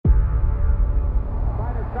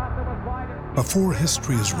Before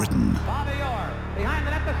history is written,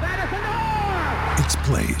 it's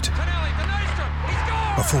played.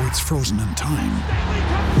 Before it's frozen in time,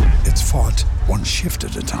 it's fought one shift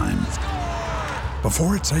at a time.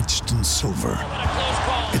 Before it's etched in silver,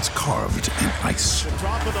 it's carved in ice.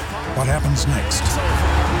 What happens next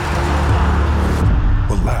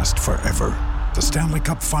will last forever. The Stanley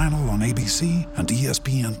Cup Final on ABC and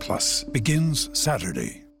ESPN Plus begins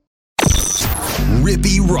Saturday.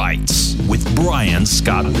 Rippy Writes with Brian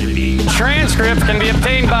Scott Rippey. Transcripts can be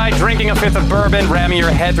obtained by drinking a fifth of bourbon, ramming your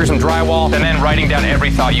head through some drywall, and then writing down every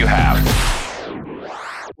thought you have.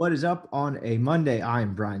 What is up on a Monday?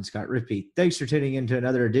 I'm Brian Scott Rippey. Thanks for tuning in to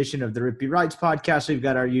another edition of the Rippy Writes podcast. We've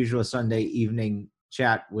got our usual Sunday evening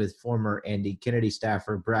chat with former Andy Kennedy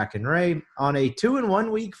staffer Bracken Ray on a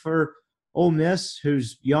 2-1 week for Ole Miss,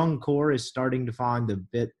 whose young core is starting to find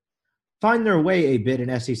their way a bit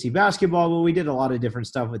in SEC basketball. Well, we did a lot of different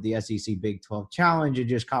stuff with the SEC Big 12 Challenge and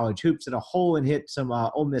just college hoops at a whole, and hit some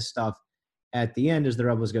Ole Miss stuff at the end as the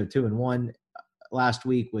Rebels go 2-1 last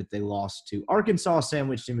week with a loss to Arkansas,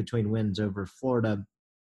 sandwiched in between wins over Florida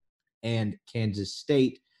and Kansas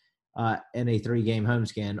State in a 3-game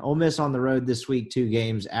homestand. Ole Miss on the road this week, 2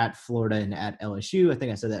 games at Florida and at LSU. I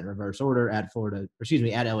think I said that in reverse order. At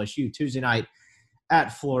LSU Tuesday night,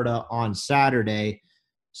 at Florida on Saturday.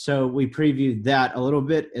 So we previewed that a little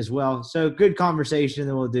bit as well. So good conversation.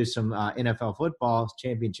 Then we'll do some NFL football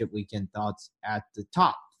championship weekend thoughts at the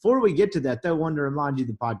top. Before we get to that, though, I wanted to remind you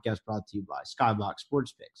the podcast brought to you by Skybox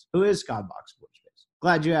Sports Picks. Who is Skybox Sports Picks?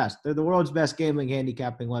 Glad you asked. They're the world's best gambling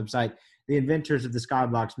handicapping website, the inventors of the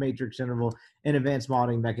Skybox matrix interval and advanced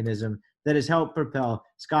modeling mechanism that has helped propel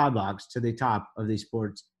Skybox to the top of the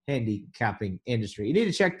sports handicapping industry. You need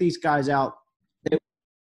to check these guys out. They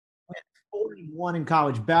went 4-1 in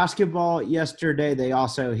college basketball yesterday. They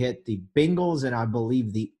also hit the Bengals and I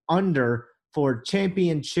believe the under for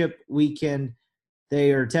championship weekend.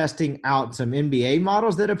 They are testing out some NBA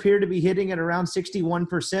models that appear to be hitting at around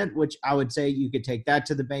 61%, which I would say you could take that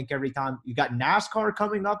to the bank every time. You got NASCAR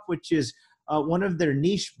coming up, which is one of their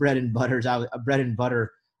niche bread and butter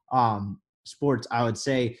sports. I would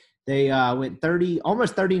say they went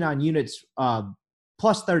almost 39 units,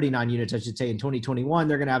 plus 39 units, I should say, in 2021.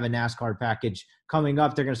 They're going to have a NASCAR package coming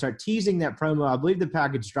up. They're going to start teasing that promo. I believe the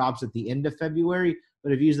package drops at the end of February,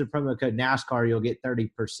 but if you use the promo code NASCAR, you'll get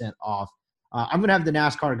 30% off. I'm going to have the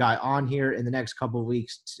NASCAR guy on here in the next couple of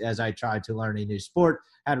weeks as I try to learn a new sport.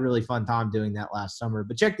 Had a really fun time doing that last summer.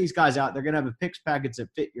 But check these guys out. They're going to have a picks package that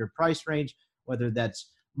fit your price range, whether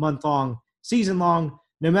that's month-long, season-long.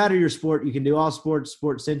 No matter your sport, you can do all sports,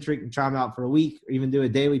 sport-centric, and try them out for a week or even do a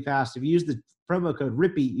daily pass. If you use the promo code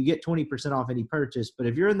RIPPY, you get 20% off any purchase. But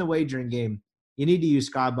if you're in the wagering game, you need to use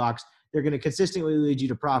Skybox. They're going to consistently lead you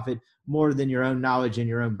to profit more than your own knowledge and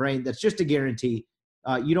your own brain. That's just a guarantee.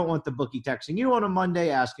 You don't want the bookie texting you on a Monday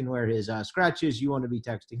asking where his scratch is. You want to be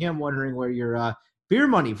texting him wondering where your beer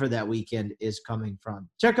money for that weekend is coming from.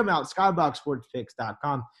 Check them out,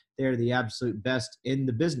 skyboxsportspicks.com. They're the absolute best in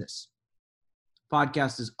the business.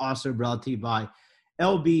 Podcast is also brought to you by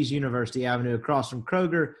LB's University Avenue across from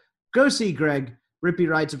Kroger. Go see Greg. Rippy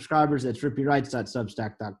Writes subscribers, that's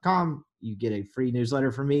rippywrites.substack.com. You get a free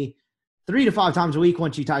newsletter from me 3 to 5 times a week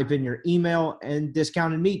once you type in your email, and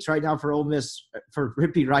discounted meats right now for Ole Miss. For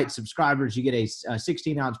Rippy Writes subscribers, you get a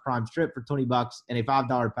 16-ounce prime strip for $20 and a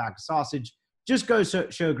 $5 pack of sausage. Just go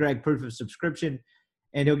show Greg proof of subscription,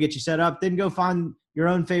 and he'll get you set up. Then go find your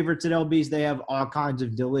own favorites at LB's. They have all kinds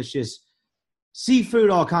of delicious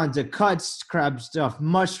seafood, all kinds of cuts, crab stuff.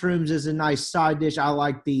 Mushrooms is a nice side dish. I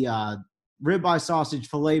like the ribeye sausage.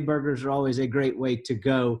 Filet burgers are always a great way to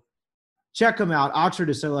go. Check him out. Oxford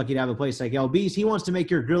is so lucky to have a place like LB's. He wants to make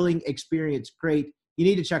your grilling experience great. You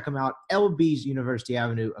need to check him out. LB's University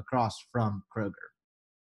Avenue across from Kroger.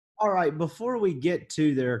 All right, before we get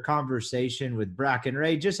to their conversation with Bracken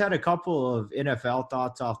Ray, just had a couple of NFL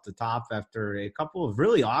thoughts off the top after a couple of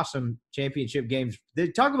really awesome championship games. They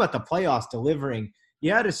talk about the playoffs delivering.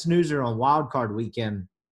 You had a snoozer on Wild Card weekend,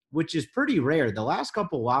 which is pretty rare. The last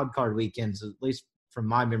couple Wild Card weekends, at least from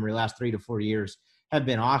my memory, last 3 to 4 years, have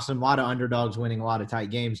been awesome. A lot of underdogs winning a lot of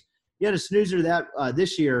tight games. You had a snoozer that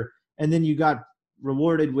this year, and then you got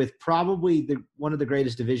rewarded with probably one of the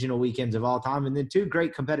greatest divisional weekends of all time, and then 2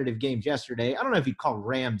 great competitive games yesterday. I don't know if you'd call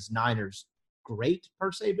Rams-Niners great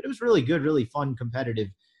per se, but it was really good, really fun, competitive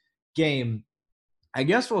game. I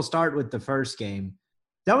guess we'll start with the first game.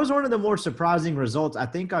 That was one of the more surprising results I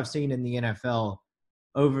think I've seen in the NFL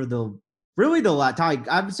over the time.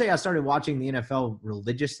 I would say I started watching the NFL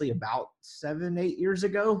religiously about 7-8 years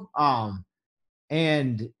ago.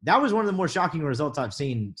 And that was one of the more shocking results I've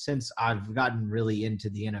seen since I've gotten really into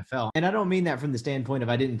the NFL. And I don't mean that from the standpoint of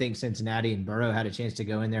I didn't think Cincinnati and Burrow had a chance to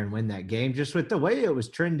go in there and win that game, just with the way it was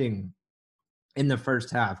trending in the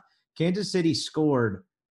first half. Kansas City scored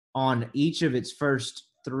on each of its first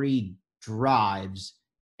 3 drives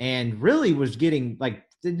and really was getting, like,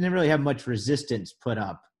 didn't really have much resistance put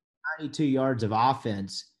up. 92 yards of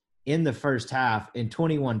offense in the first half and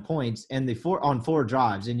 21 points and on 4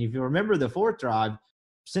 drives. And if you remember the 4th drive,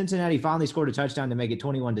 Cincinnati finally scored a touchdown to make it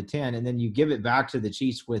 21-10. And then you give it back to the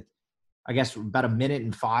Chiefs with, I guess, about 1.5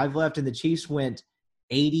 minutes left. And the Chiefs went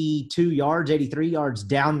 83 yards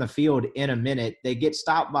down the field in a minute. They get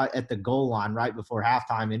stopped at the goal line right before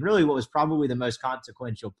halftime. And really what was probably the most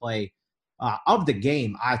consequential play of the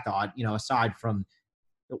game, I thought, aside from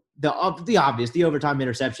the obvious, the overtime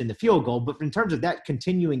interception, the field goal. But in terms of that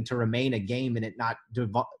continuing to remain a game and it not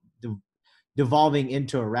devolving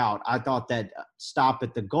into a rout, I thought that stop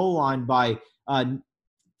at the goal line by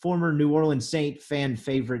former New Orleans Saint fan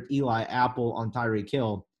favorite Eli Apple on Tyreek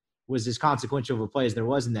Hill was as consequential of a play as there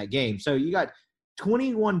was in that game. So you got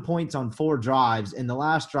 21 points on 4 drives. In the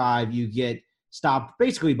last drive, you get stopped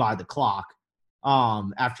basically by the clock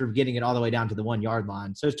after getting it all the way down to the 1-yard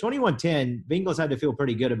line. So it's 21-10. Bengals had to feel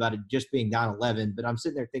pretty good about it just being down 11. But I'm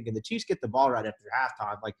sitting there thinking the Chiefs get the ball right after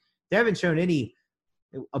halftime. Like, they haven't shown any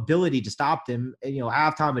ability to stop them.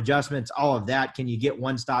 Halftime adjustments, all of that. Can you get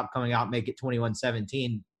one stop coming out, make it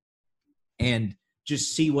 21-17, and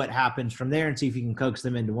just see what happens from there and see if you can coax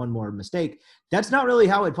them into one more mistake? That's not really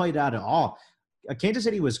how it played out at all. Kansas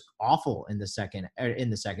City was awful in the second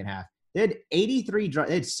half. They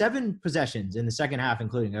had 7 possessions in the second half,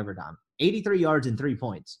 including overtime, 83 yards and 3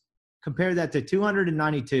 points. Compare that to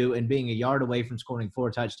 292 and being a yard away from scoring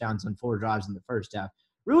 4 touchdowns on 4 drives in the first half.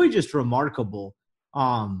 Really just remarkable.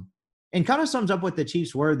 And kind of sums up what the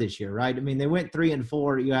Chiefs were this year, right? I mean, they went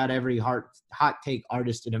 3-4. You had every hot take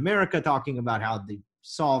artist in America talking about how they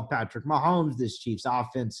solved Patrick Mahomes. This Chiefs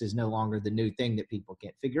offense is no longer the new thing that people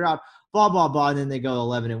can't figure out, blah, blah, blah. And then they go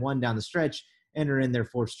 11-1 down the stretch, enter in their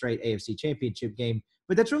 4th straight AFC championship game.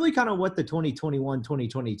 But that's really kind of what the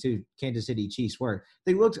 2021-2022 Kansas City Chiefs were.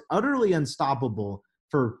 They looked utterly unstoppable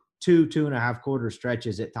for 2.5 quarter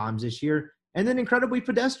stretches at times this year, and then incredibly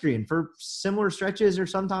pedestrian for similar stretches or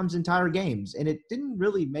sometimes entire games. And it didn't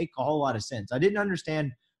really make a whole lot of sense. I didn't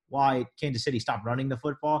understand why Kansas City stopped running the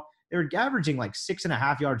football. They were averaging like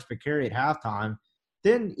 6.5 yards per carry at halftime.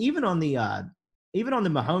 Then even on the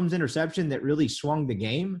Mahomes interception that really swung the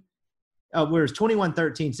game, where it's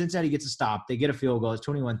 21-13, Cincinnati gets a stop. They get a field goal. It's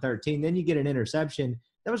 21-13. Then you get an interception.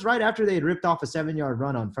 That was right after they had ripped off a 7-yard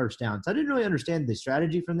run on first down. So I didn't really understand the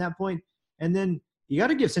strategy from that point. And then you got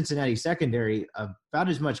to give Cincinnati secondary about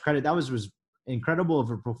as much credit. That was incredible of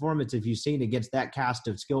a performance if you've seen against that cast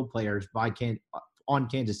of skill players on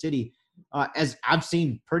Kansas City, as I've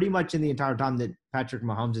seen pretty much in the entire time that Patrick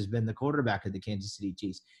Mahomes has been the quarterback of the Kansas City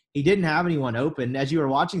Chiefs. He didn't have anyone open. As you were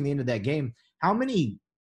watching the end of that game, how many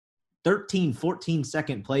 13,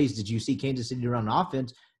 14-second plays did you see Kansas City run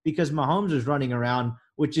offense? Because Mahomes was running around,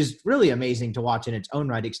 which is really amazing to watch in its own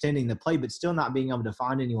right, extending the play, but still not being able to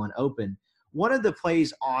find anyone open. One of the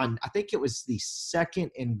plays on, I think it was the 2nd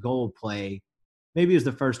and goal play, maybe it was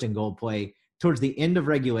the 1st and goal play, towards the end of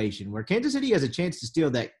regulation, where Kansas City has a chance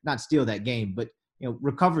to not steal that game, but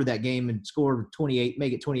recover that game and score 28,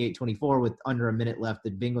 make it 28-24 with under a minute left,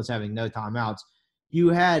 the Bengals having no timeouts. You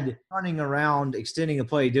had running around, extending a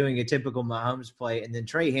play, doing a typical Mahomes play, and then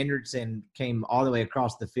Trey Hendrickson came all the way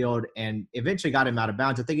across the field and eventually got him out of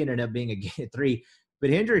bounds. I think it ended up being a gain of 3.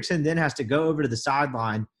 But Hendrickson then has to go over to the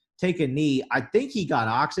sideline, take a knee. I think he got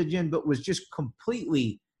oxygen, but was just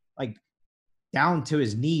completely down to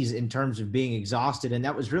his knees in terms of being exhausted. And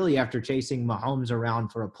that was really after chasing Mahomes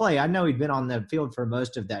around for a play. I know he'd been on the field for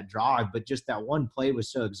most of that drive, but just that one play was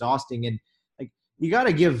so exhausting. And you got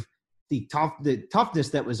to give the toughness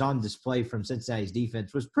that was on display from Cincinnati's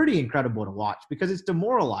defense was pretty incredible to watch, because it's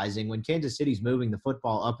demoralizing when Kansas City's moving the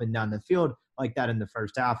football up and down the field like that in the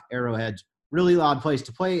first half. Arrowhead's really loud place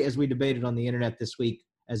to play, as we debated on the internet this week,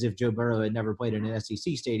 as if Joe Burrow had never played in an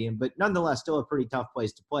SEC stadium, but nonetheless still a pretty tough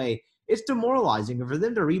place to play. It's demoralizing. And for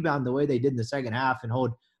them to rebound the way they did in the second half and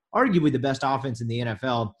hold arguably the best offense in the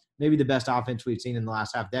NFL, maybe the best offense we've seen in the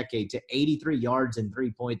last half decade, to 83 yards and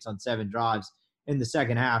 3 points on 7 drives in the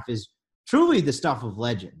second half is truly the stuff of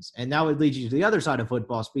legends. And that would lead you to the other side of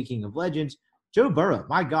football. Speaking of legends, Joe Burrow,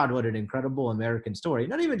 my God, what an incredible American story.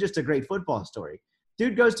 Not even just a great football story.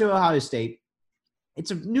 Dude goes to Ohio State.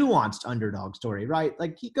 It's a nuanced underdog story, right?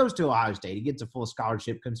 He goes to Ohio State. He gets a full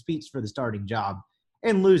scholarship, competes for the starting job,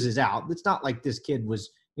 and loses out. It's not like this kid was,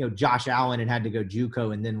 Josh Allen and had to go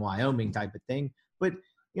JUCO and then Wyoming type of thing. but,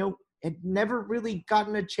 had never really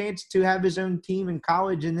gotten a chance to have his own team in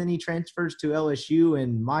college, and then he transfers to LSU,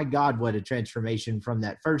 and my God, what a transformation from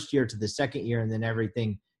that first year to the second year and then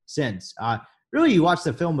everything since. Really, you watch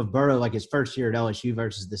the film of Burrow, like his first year at LSU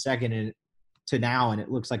versus the second and to now, and it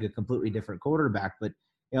looks like a completely different quarterback. But,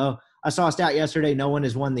 I saw a stat yesterday, no one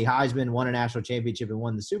has won the Heisman, won a national championship, and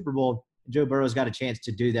won the Super Bowl. Joe Burrow's got a chance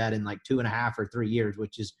to do that in like 2.5 or 3 years,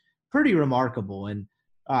 which is pretty remarkable. And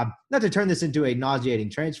not to turn this into a nauseating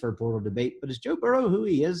transfer portal debate, but is Joe Burrow who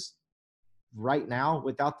he is right now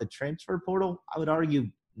without the transfer portal? I would argue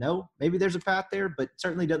no. Maybe there's a path there, but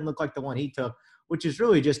certainly doesn't look like the one he took, which is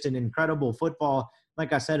really just an incredible football,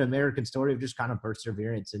 like I said, American story of just kind of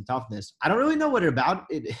perseverance and toughness. I don't really know what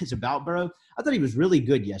it is about Burrow. I thought he was really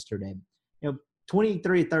good yesterday.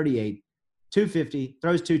 23-38, 250,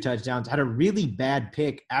 throws 2 touchdowns, had a really bad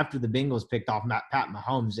pick after the Bengals picked off Pat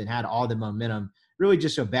Mahomes and had all the momentum. Really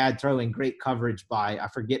just a bad throw and great coverage by, I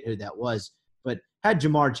forget who that was, but had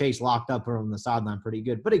Jamar Chase locked up on the sideline pretty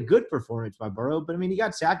good. But a good performance by Burrow. But, he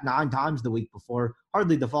got sacked 9 times the week before,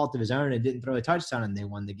 hardly the fault of his own, and didn't throw a touchdown, and they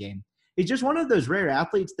won the game. He's just one of those rare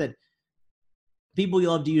athletes that people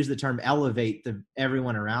love to use the term elevate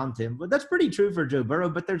everyone around him. But that's pretty true for Joe Burrow.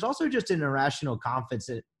 But there's also just an irrational confidence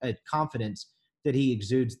that he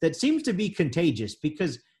exudes that seems to be contagious,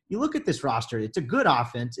 because you look at this roster, it's a good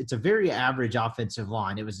offense. It's a very average offensive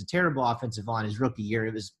line. It was a terrible offensive line his rookie year.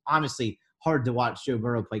 It was honestly hard to watch Joe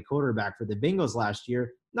Burrow play quarterback for the Bengals last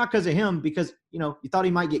year. Not because of him, because, you thought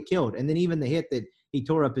he might get killed. And then even the hit that he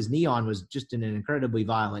tore up his knee on was just an incredibly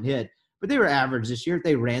violent hit. But they were average this year.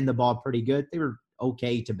 They ran the ball pretty good. They were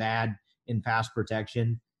okay to bad in pass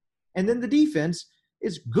protection. And then the defense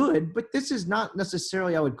is good, but this is not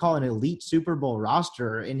necessarily, I would call, an elite Super Bowl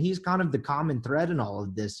roster. And he's kind of the common thread in all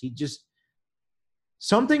of this. He just –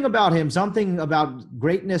 something about him, something about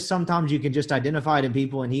greatness, sometimes you can just identify it in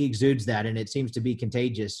people, and he exudes that, and it seems to be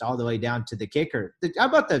contagious all the way down to the kicker. How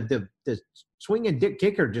about the swinging dick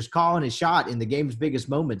kicker just calling his shot in the game's biggest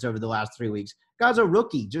moments over the last 3 weeks? Guy's a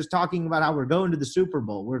rookie, just talking about how we're going to the Super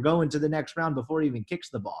Bowl. We're going to the next round before he even kicks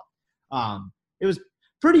the ball. It was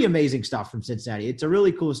pretty amazing stuff from Cincinnati. It's a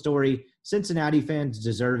really cool story. Cincinnati fans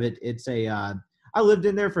deserve it. It's I lived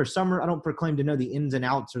in there for a summer. I don't proclaim to know the ins and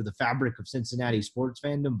outs or the fabric of Cincinnati sports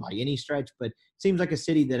fandom by any stretch, but it seems like a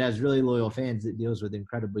city that has really loyal fans that deals with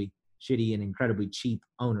incredibly shitty and incredibly cheap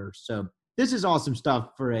owners. So this is awesome stuff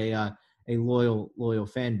for a loyal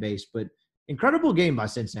fan base. But incredible game by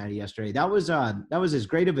Cincinnati yesterday. That was as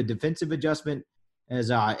great of a defensive adjustment as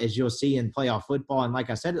you'll see in playoff football. And like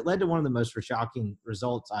I said, it led to one of the most shocking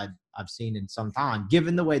results I've seen in some time,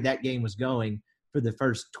 given the way that game was going for the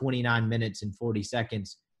first 29 minutes and 40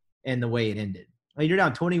 seconds and the way it ended. You're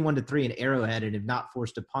down 21-3 in Arrowhead and have not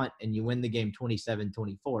forced a punt, and you win the game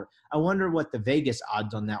 27-24. I wonder what the Vegas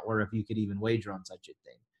odds on that were, if you could even wager on such a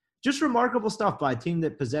thing. Just remarkable stuff by a team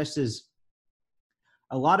that possesses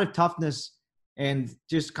a lot of toughness and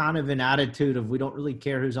just kind of an attitude of we don't really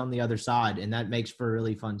care who's on the other side, and that makes for a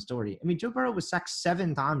really fun story. Joe Burrow was sacked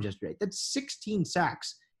 7 times yesterday. That's 16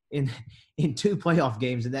 sacks in 2 playoff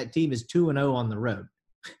games, and that team is 2-0 on the road,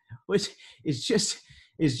 which is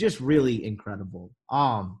just really incredible.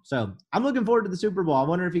 So I'm looking forward to the Super Bowl. I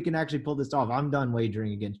wonder if he can actually pull this off. I'm done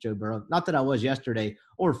wagering against Joe Burrow. Not that I was yesterday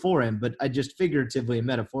or for him, but I just figuratively and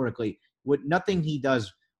metaphorically, nothing he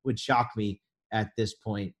does would shock me at this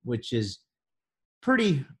point, which is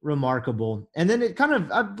pretty remarkable. And then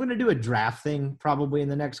I'm going to do a draft thing probably in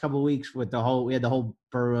the next couple of weeks with we had the whole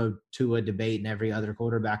Burrow Tua debate and every other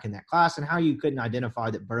quarterback in that class, and how you couldn't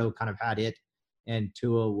identify that Burrow kind of had it and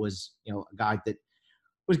Tua was, a guy that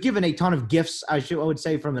was given a ton of gifts, I would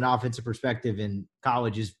say, from an offensive perspective in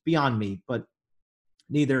college is beyond me, but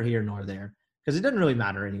neither here nor there, because it doesn't really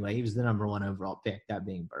matter anyway. He was the number 1 overall pick, that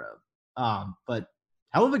being Burrow. But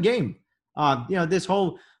hell of a game. This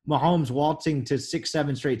whole Mahomes waltzing to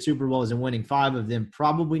 6-7 straight Super Bowls and winning 5 of them,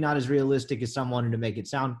 probably not as realistic as some wanted to make it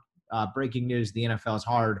sound. Breaking news, the NFL is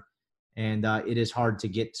hard, and it is hard to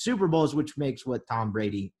get Super Bowls, which makes what Tom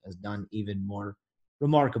Brady has done even more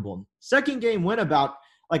remarkable. Second game went about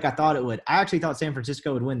like I thought it would. I actually thought San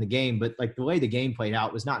Francisco would win the game, but like the way the game played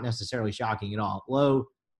out was not necessarily shocking at all. Low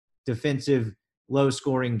defensive, low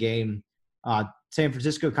scoring game. San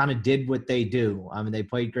Francisco kind of did what they do. They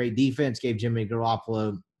played great defense, gave Jimmy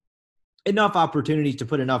Garoppolo enough opportunities to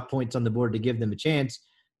put enough points on the board to give them a chance.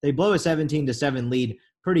 They blow a 17-7 lead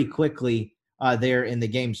pretty quickly there in the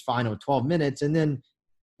game's final 12 minutes. And then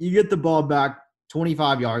you get the ball back,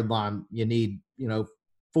 25-yard line. You need,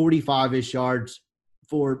 45-ish yards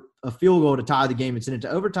for a field goal to tie the game and send it to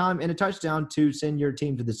overtime, and a touchdown to send your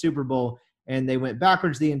team to the Super Bowl. and they went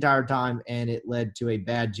backwards the entire time, and it led to a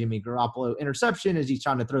bad Jimmy Garoppolo interception as he's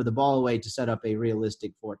trying to throw the ball away to set up a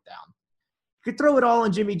realistic 4th down. You could throw it all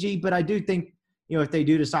on Jimmy G, but I do think, if they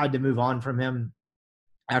do decide to move on from him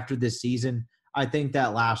after this season, I think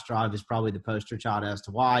that last drive is probably the poster child as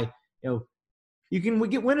to why. You can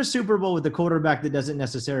win a Super Bowl with a quarterback that doesn't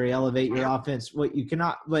necessarily elevate your offense. But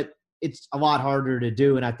it's a lot harder to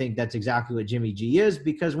do, and I think that's exactly what Jimmy G is,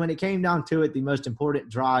 because when it came down to it, the most important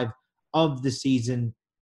drive of the season,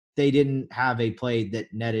 they didn't have a play that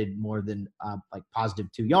netted more than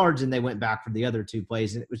positive 2 yards, and they went back for the other 2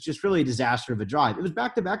 plays, and it was just really a disaster of a drive. It was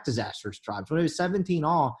back-to-back disastrous drives. When it was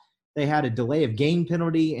 17-all, they had a delay of game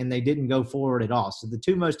penalty, and they didn't go forward at all. So the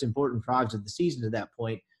 2 most important drives of the season to that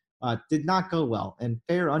point did not go well. And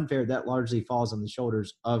fair or unfair, that largely falls on the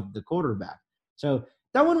shoulders of the quarterback. So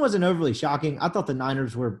that one wasn't overly shocking. I thought the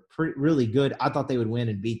Niners were really good. I thought they would win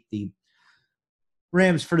and beat the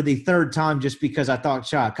Rams for the 3rd time, just because I thought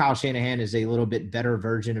Kyle Shanahan is a little bit better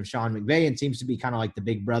version of Sean McVay and seems to be kind of like the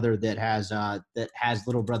big brother that has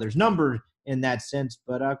little brother's number in that sense.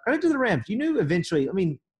 But credit to the Rams. You knew eventually,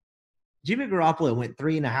 Jimmy Garoppolo went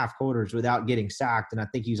 3.5 quarters without getting sacked, and I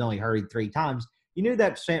think he was only hurried 3 times. You knew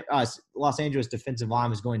that Los Angeles defensive line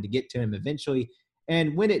was going to get to him eventually,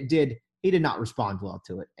 and when it did, he did not respond well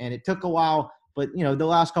to it. And it took a while, but, the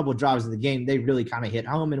last couple of drives of the game, they really kind of hit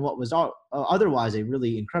home in what was otherwise a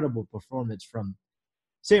really incredible performance from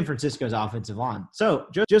San Francisco's offensive line. So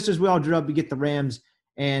just as we all drew up to get the Rams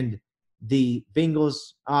and the Bengals,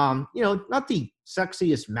 not the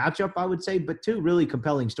sexiest matchup, I would say, but 2 really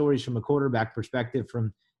compelling stories from a quarterback perspective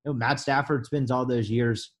from Matt Stafford spends all those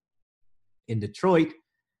years in Detroit.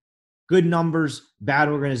 Good numbers, bad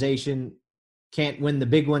organization, can't win the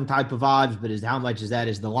big one type of vibes, but how much is that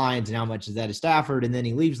is the Lions and how much is that is Stafford? And then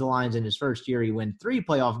he leaves the Lions in his first year. He wins 3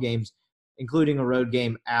 playoff games, including a road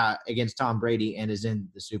game against Tom Brady, and is in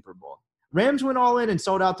the Super Bowl. Rams went all in and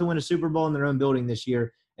sold out to win a Super Bowl in their own building this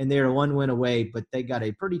year, and they are 1 win away, but they got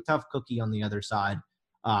a pretty tough cookie on the other side,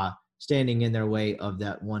 standing in their way of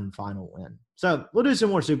that one final win. So we'll do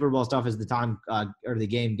some more Super Bowl stuff as the time or the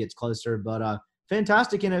game gets closer, but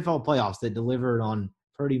fantastic NFL playoffs that delivered on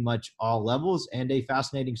pretty much all levels, and a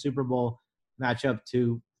fascinating Super Bowl matchup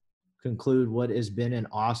to conclude what has been an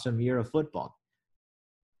awesome year of football.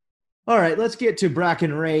 All right, let's get to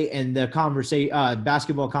Bracken Ray and the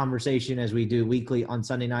basketball conversation as we do weekly on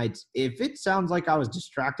Sunday nights. If it sounds like I was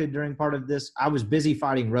distracted during part of this, I was busy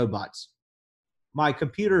fighting robots. My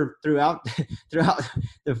computer throughout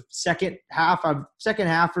the second half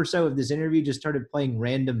or so of this interview just started playing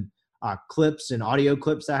random clips and audio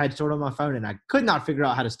clips that I had stored on my phone, and I could not figure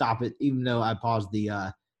out how to stop it, even though I paused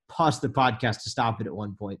the podcast to stop it at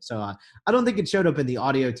one point. So I don't think it showed up in the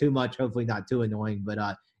audio too much, hopefully not too annoying, but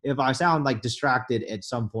if I sound like distracted at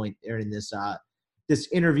some point during this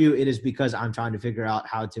interview, it is because I'm trying to figure out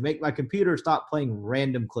how to make my computer stop playing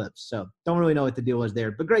random clips. So don't really know what the deal was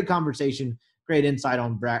there, but great conversation, great insight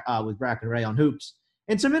on with Bracken Ray on hoops,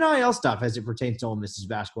 and some NIL stuff as it pertains to Ole Miss's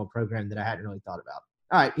basketball program that I hadn't really thought about.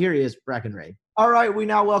 All right, here he is, Bracken Ray. All right, we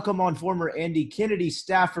now welcome on former Andy Kennedy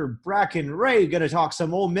staffer Bracken Ray. Going to talk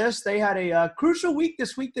some Ole Miss. They had a crucial week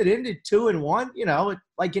this week that ended 2-1.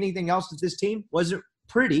 Like anything else that this team wasn't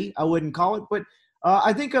pretty, I wouldn't call it, but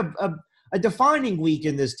I think a defining week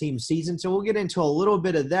in this team's season. So we'll get into a little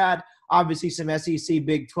bit of that. Obviously, some SEC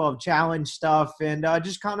Big 12 Challenge stuff, and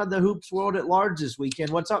just kind of the hoops world at large this weekend.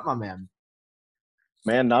 What's up, my man?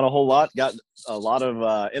 Man, not a whole lot. Got a lot of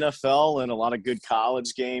NFL and a lot of good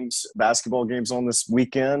college games, basketball games on this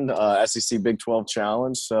weekend, SEC Big 12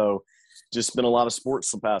 Challenge. So just been a lot of sports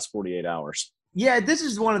the past 48 hours. Yeah, this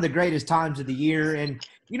is one of the greatest times of the year. And,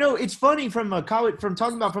 it's funny from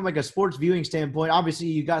talking about from like a sports viewing standpoint. Obviously,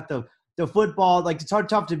 you got the football. Like, it's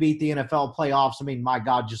tough to beat the NFL playoffs. I mean, my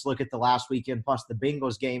God, just look at the last weekend plus the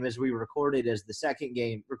Bengals game as we recorded this as the second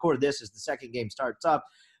game starts up.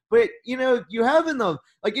 But, you have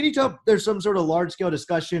anytime there's some sort of large-scale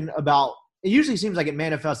discussion about – it usually seems like it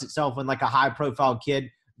manifests itself when, like, a high-profile kid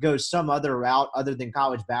goes some other route other than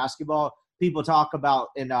college basketball. People talk about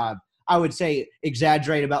and I would say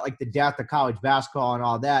exaggerate about, like, the death of college basketball and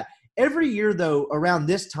all that. Every year, though, around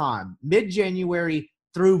this time, mid-January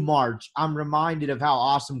through March, I'm reminded of how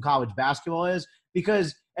awesome college basketball is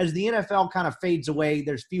because as the NFL kind of fades away,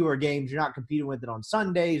 there's fewer games. You're not competing with it on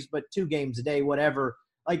Sundays, but 2 games a day, whatever.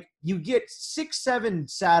 Like, you get 6-7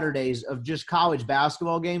 Saturdays of just college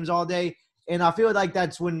basketball games all day, and I feel like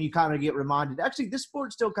that's when you kind of get reminded, actually, this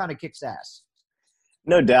sport still kind of kicks ass.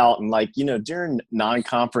 No doubt. And, during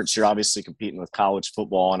non-conference, you're obviously competing with college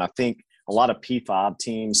football, and I think a lot of P5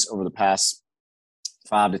 teams over the past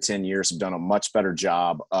 5 to 10 years have done a much better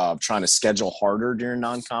job of trying to schedule harder during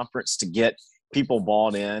non-conference to get people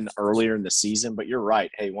bought in earlier in the season. But you're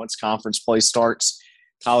right. Hey, once conference play starts,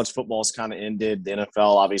 college football's kind of ended. The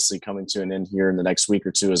NFL obviously coming to an end here in the next week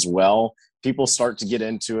or two as well. People start to get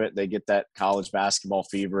into it. They get that college basketball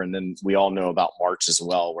fever. And then we all know about March as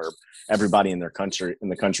well, where everybody in the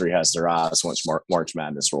country has their eyes once March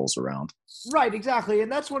Madness rolls around. Right, exactly.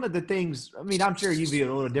 And that's one of the things, I mean, I'm sure you view it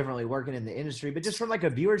a little differently working in the industry, but just from like a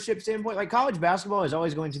viewership standpoint, like college basketball is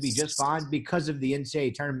always going to be just fine because of the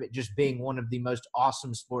NCAA tournament just being one of the most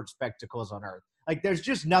awesome sports spectacles on earth. Like there's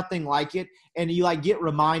just nothing like it. And you like get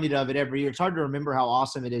reminded of it every year. It's hard to remember how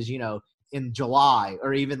awesome it is, in July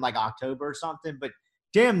or even like October or something, but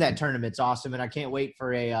damn, that tournament's awesome. And I can't wait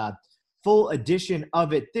for a full edition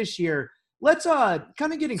of it this year. Let's kind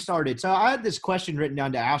of getting started. So I had this question written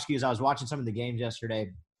down to ask you as I was watching some of the games yesterday.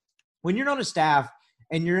 When you're on a staff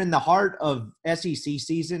and you're in the heart of SEC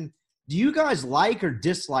season, do you guys like or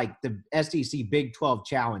dislike the SEC Big 12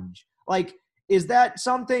 Challenge? Like, is that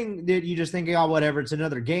something that you just think, oh, whatever, it's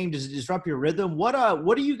another game? Does it disrupt your rhythm? How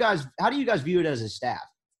do you guys view it as a staff?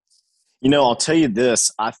 I'll tell you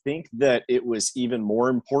this. I think that it was even more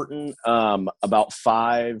important about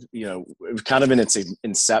kind of in its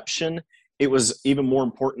inception. It was even more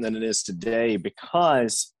important than it is today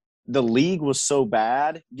because the league was so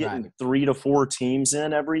bad, getting 3 to 4 teams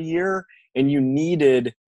in every year, and you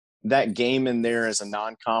needed that game in there as a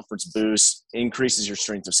non-conference boost, increases your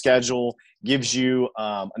strength of schedule, gives you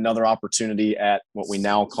another opportunity at what we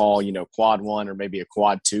now call, quad 1 or maybe a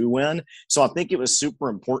quad 2 win. So I think it was super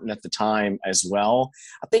important at the time as well.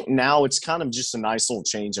 I think now it's kind of just a nice little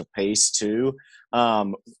change of pace too.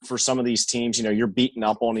 For some of these teams, you're beating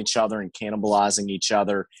up on each other and cannibalizing each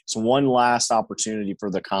other. It's one last opportunity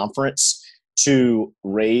for the conference to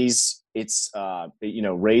raise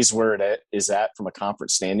raise where it is at from a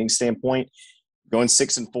conference standing standpoint. Going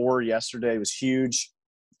 6-4 yesterday was huge.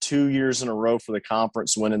 2 years in a row for the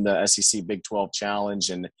conference winning the SEC Big 12 Challenge.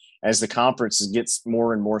 And as the conference gets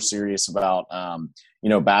more and more serious about,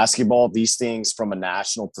 basketball, these things from a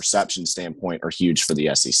national perception standpoint are huge for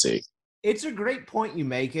the SEC. It's a great point you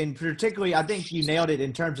make, and particularly I think you nailed it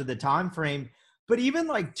in terms of the time frame. But even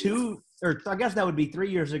like 2, or I guess that would be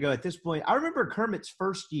 3 years ago at this point, I remember Kermit's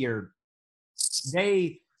first year,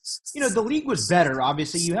 the league was better.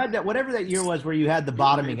 Obviously, you had that whatever that year was where you had the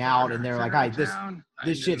bottoming out, and they're like, "Hey,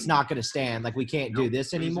 this shit's not going to stand. Like, we can't do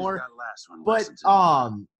this anymore." But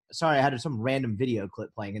sorry, I had some random video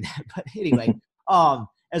clip playing in that. But anyway,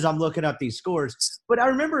 as I'm looking up these scores, but I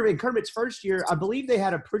remember in Kermit's first year, I believe they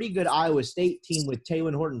had a pretty good Iowa State team with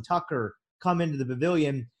Taylor Horton Tucker come into the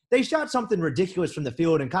pavilion. They shot something ridiculous from the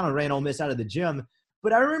field and kind of ran Ole Miss out of the gym.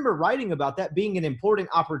 But I remember writing about that being an important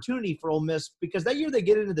opportunity for Ole Miss because that year they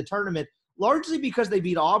get into the tournament largely because they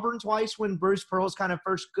beat Auburn twice when Bruce Pearl's kind of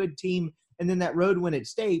first good team and then that road win at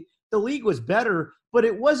State. The league was better, but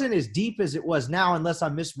it wasn't as deep as it was now unless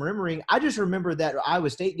I'm misremembering. I just remember that Iowa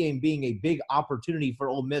State game being a big opportunity for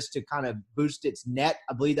Ole Miss to kind of boost its net.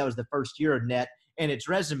 I believe that was the first year of net and its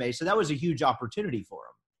resume. So that was a huge opportunity for them.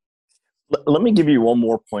 Let me give you one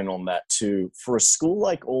more point on that too. For a school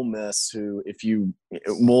like Ole Miss, who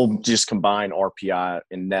we'll just combine RPI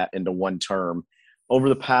and net into one term, over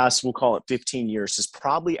the past, we'll call it 15 years, has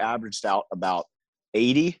probably averaged out about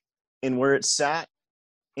 80 in where it's sat.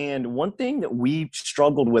 And one thing that we've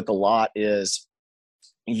struggled with a lot is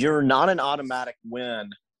you're not an automatic win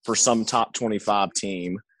for some top 25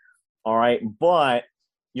 team, all right? But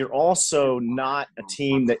you're also not a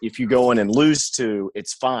team that if you go in and lose to,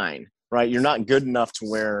 it's fine. Right, you're not good enough to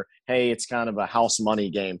where, hey, it's kind of a house money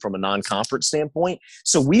game from a non-conference standpoint.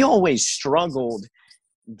 So we always struggled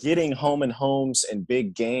getting home and homes and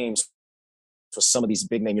big games for some of these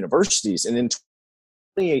big name universities. And in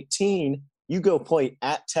 2018, you go play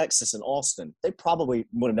at Texas and Austin. They probably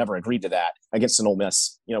would have never agreed to that against an Ole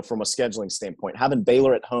Miss, from a scheduling standpoint. Having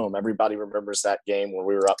Baylor at home, everybody remembers that game where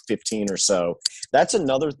we were up 15 or so. That's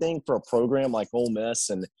another thing for a program like Ole Miss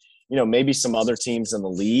and, maybe some other teams in the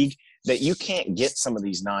league, that you can't get some of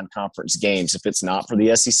these non-conference games if it's not for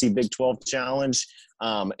the SEC Big 12 Challenge.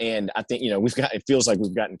 And I think, it feels like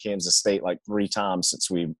we've gotten Kansas State like 3 times since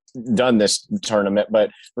we've done this tournament.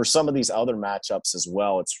 But for some of these other matchups as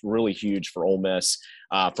well, it's really huge for Ole Miss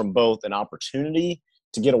from both an opportunity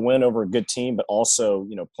to get a win over a good team, but also,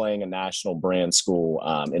 playing a national brand school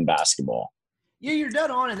in basketball. Yeah, you're dead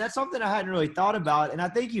on, and that's something I hadn't really thought about. And I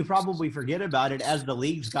think you probably forget about it as the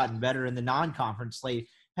league's gotten better and the non-conference slate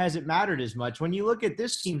hasn't mattered as much. When you look at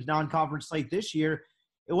this team's non-conference slate this year,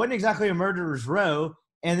 it wasn't exactly a murderer's row.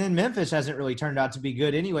 And then Memphis hasn't really turned out to be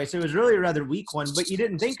good anyway. So it was really a rather weak one, but you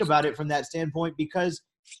didn't think about it from that standpoint because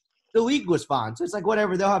the league was fine. So it's like,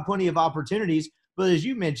 whatever, they'll have plenty of opportunities. But as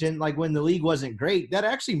you mentioned, like when the league wasn't great, that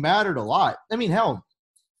actually mattered a lot. I mean, hell,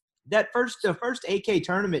 the first AK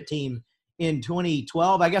tournament team in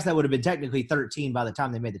 2012, I guess that would have been technically 13 by the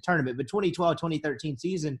time they made the tournament, but 2012, 2013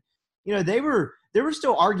 season, you know, they were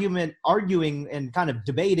still arguing and kind of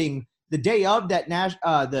debating the day of that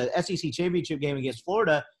the SEC championship game against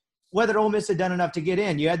Florida, whether Ole Miss had done enough to get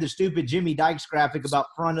in. You had the stupid Jimmy Dykes graphic about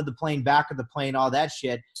front of the plane, back of the plane, all that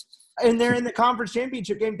shit. And they're in the conference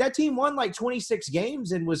championship game. That team won like 26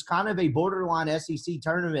 games and was kind of a borderline SEC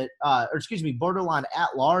tournament, borderline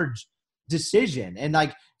at-large decision. And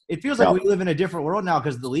like, it feels like we live in a different world now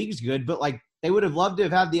because the league's good, but like they would have loved to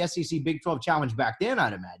have had the SEC Big 12 Challenge back then,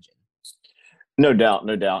 I'd imagine. No doubt.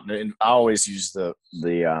 And I always use the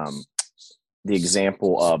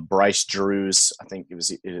example of Bryce Drew's, I think it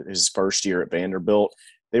was his first year at Vanderbilt.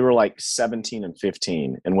 They were like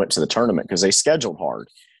 17-15 and went to the tournament because they scheduled hard.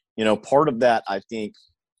 You know, part of that, I think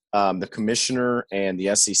the commissioner and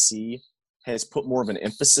the SEC has put more of an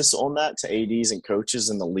emphasis on that to ADs and coaches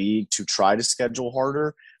in the league to try to schedule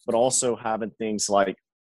harder, but also having things like,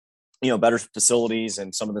 you know, better facilities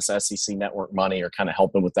and some of this SEC network money are kind of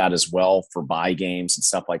helping with that as well for buy games and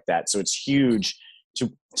stuff like that. So it's huge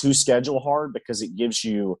to schedule hard because it gives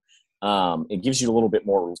you a little bit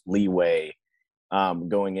more leeway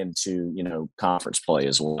going into, you know, conference play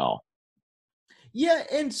as well. Yeah,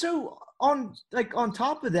 and so on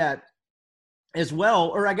top of that as well,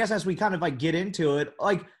 or I guess as we kind of like get into it,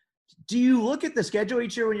 like, do you look at the schedule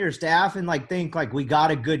each year when you're a staff and like think like we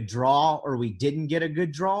got a good draw or we didn't get a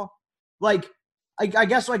good draw? Like, I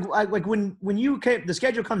guess like when the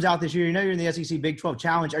schedule comes out this year, you know you're in the SEC Big 12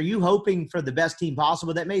 Challenge. Are you hoping for the best team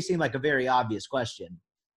possible? That may seem like a very obvious question.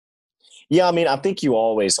 Yeah, I mean, I think you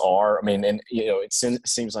always are. I mean, and, you know, it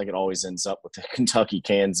seems like it always ends up with the Kentucky,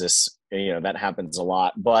 Kansas. You know, that happens a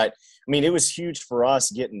lot. But, I mean, it was huge for us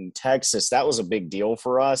getting Texas. That was a big deal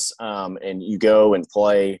for us. And you go and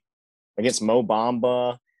play against Mo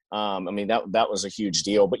Bamba. I mean, that was a huge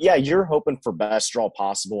deal. But, yeah, you're hoping for best draw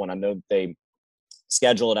possible. And I know they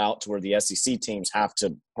schedule it out to where the SEC teams have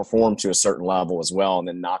to perform to a certain level as well and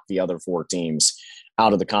then knock the other four teams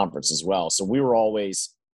out of the conference as well. So we were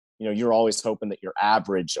always – you know, you're always hoping that your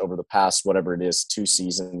average over the past, whatever it is, 2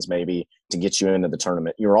 seasons maybe to get you into the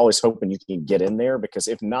tournament. You're always hoping you can get in there because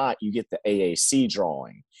if not, you get the AAC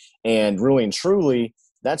drawing. And really and truly,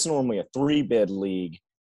 that's normally a 3-bid league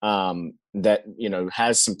that, you know,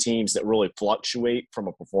 has some teams that really fluctuate from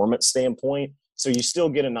a performance standpoint. So you still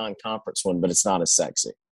get a non-conference one, but it's not as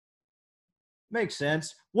sexy. Makes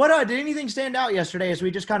sense. What did anything stand out yesterday as we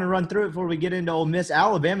just kind of run through it before we get into Ole Miss?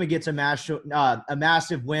 Alabama gets a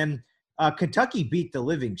massive win. Kentucky beat the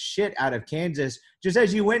living shit out of Kansas. Just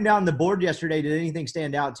as you went down the board yesterday, did anything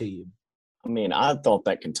stand out to you? I mean, I thought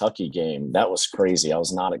that Kentucky game, that was crazy. I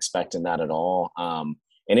was not expecting that at all.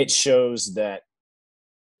 And it shows that,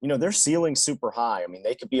 you know, their ceiling's super high. I mean,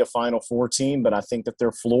 they could be a Final Four team, but I think that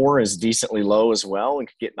their floor is decently low as well and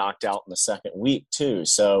could get knocked out in the second week too.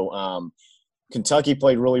 So, Kentucky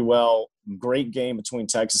played really well. Great game between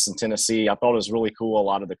Texas and Tennessee. I thought it was really cool. A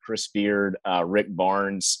lot of the Chris Beard, Rick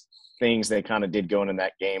Barnes things they kind of did going in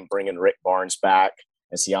that game, bringing Rick Barnes back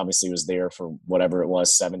as he obviously was there for whatever it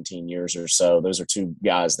was, 17 years or so. Those are two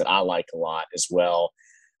guys that I like a lot as well.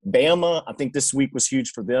 Bama, I think this week was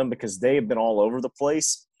huge for them because they have been all over the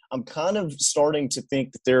place. I'm kind of starting to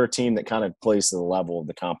think that they're a team that kind of plays to the level of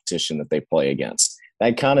the competition that they play against.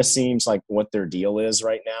 That kind of seems like what their deal is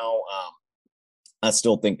right now. I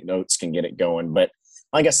still think Notes can get it going. But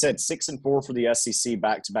like I said, 6-4 for the SEC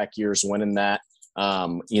back-to-back years, winning that.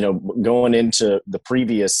 Going into the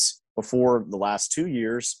previous, before the last 2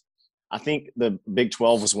 years, I think the Big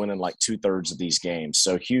 12 was winning like 2/3 of these games.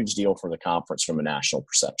 So huge deal for the conference from a national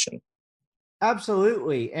perception.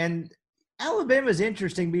 Absolutely. And Alabama's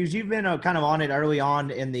interesting because you've been kind of on it early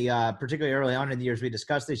on in the particularly early on in the years we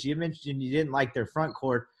discussed this. You mentioned you didn't like their front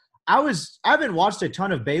court. I haven't watched a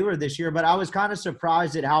ton of Baylor this year, but I was kind of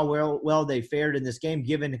surprised at how well they fared in this game,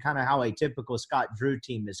 given kind of how a typical Scott Drew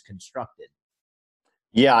team is constructed.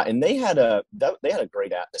 Yeah, and they had a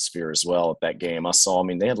great atmosphere as well at that game. I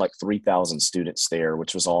mean, they had like 3,000 students there,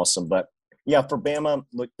 which was awesome. But yeah, for Bama,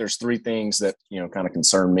 look, there's three things that, kind of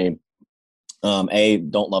concern me. A,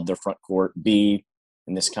 don't love their front court. B,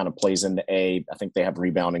 and this kind of plays into A, I think they have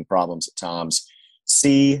rebounding problems at times.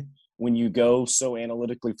 C, when you go so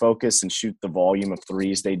analytically focused and shoot the volume of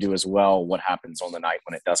threes they do as well, what happens on the night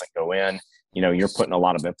when it doesn't go in? You're putting a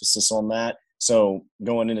lot of emphasis on that. So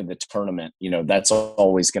going into the tournament, that's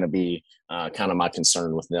always going to be kind of my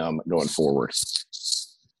concern with them going forward.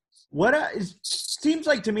 Seems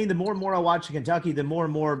like to me, the more and more I watch Kentucky, the more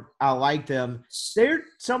and more I like them. They're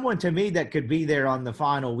someone to me that could be there on the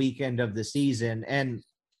final weekend of the season. And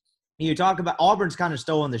you talk about Auburn's kind of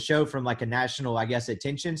stolen the show from like a national, I guess,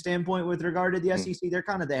 attention standpoint with regard to the SEC. They're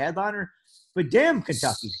kind of the headliner, but damn,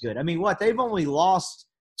 Kentucky's good. I mean, they've only lost.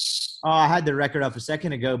 I had the record up a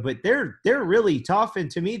second ago, but they're really tough. And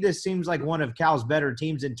to me, this seems like one of Cal's better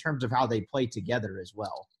teams in terms of how they play together as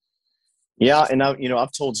well. Yeah, and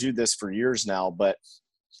I've told you this for years now, but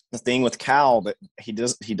the thing with Cal that he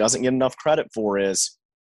doesn't get enough credit for is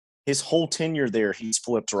his whole tenure there, he's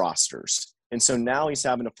flipped rosters. And so now he's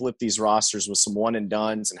having to flip these rosters with some one and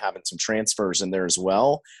dones and having some transfers in there as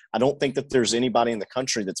well. I don't think that there's anybody in the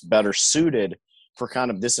country that's better suited for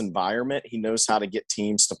kind of this environment. He knows how to get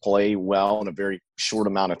teams to play well in a very short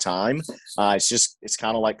amount of time. It's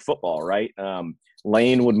kind of like football, right?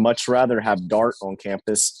 Lane would much rather have Dart on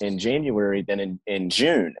campus in January than in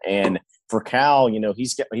June. And for Cal,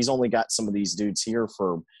 he's only got some of these dudes here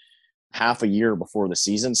for half a year before the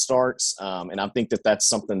season starts. And I think that that's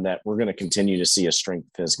something that we're going to continue to see a strength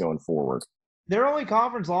of his going forward. Their only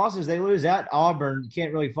conference losses, they lose at Auburn.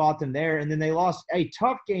 Can't really fault them there. And then they lost a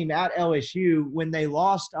tough game at LSU when they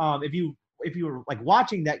lost. If you were like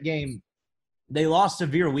watching that game, they lost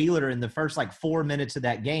Severe Wheeler in the first 4 minutes of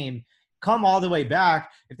that game. Come all the way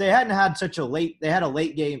back. If they hadn't had they had a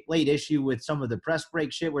late issue with some of the press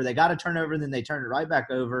break shit where they got a turnover and then they turned it right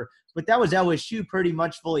back over. But that was LSU pretty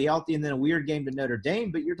much fully healthy, and then a weird game to Notre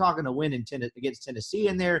Dame. But you're talking a win against Tennessee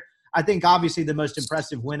in there. I think obviously the most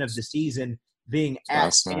impressive win of the season being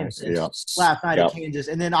at Kansas last night at Kansas.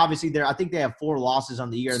 And then obviously I think they have 4 losses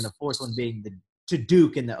on the year, and the fourth one being to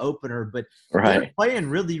Duke in the opener. But they're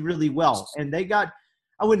playing really, really well. And they got –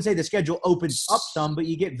 I wouldn't say the schedule opens up some, but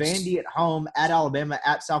you get Vandy at home, at Alabama,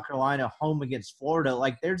 at South Carolina, home against Florida.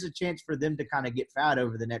 There's a chance for them to kind of get fat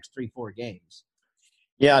over the next 3-4 games.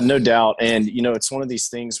 Yeah, no doubt. And, it's one of these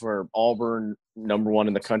things where Auburn, number 1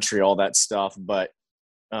 in the country, all that stuff. But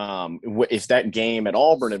if that game at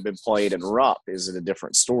Auburn had been played in Rupp, is it a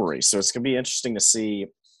different story? So it's going to be interesting to see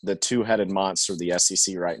the two-headed monster of the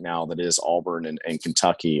SEC right now that is Auburn and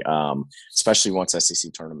Kentucky, especially once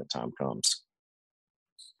SEC tournament time comes.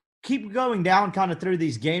 Keep going down kind of through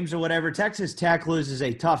these games or whatever. Texas Tech loses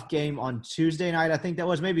a tough game on Tuesday night. I think that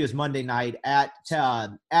was, maybe it was Monday night at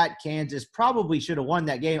Kansas. Probably should have won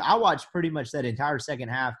that game. I watched pretty much that entire second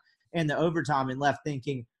half and the overtime and left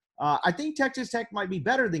thinking, I think Texas Tech might be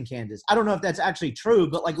better than Kansas. I don't know if that's actually true,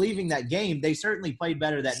 but leaving that game, they certainly played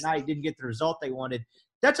better that night, didn't get the result they wanted.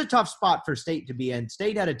 That's a tough spot for State to be in.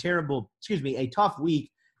 State had a tough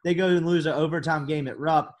week. They go and lose an overtime game at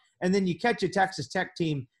Rupp, and then you catch a Texas Tech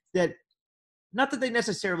team that, not that they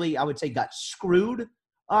necessarily, I would say, got screwed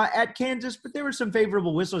at Kansas, but there were some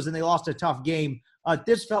favorable whistles, and they lost a tough game.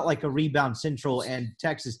 This felt like a rebound central, and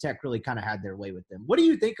Texas Tech really kind of had their way with them. What do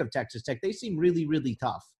you think of Texas Tech? They seem really, really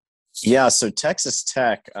tough. Yeah, so Texas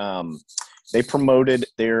Tech, they promoted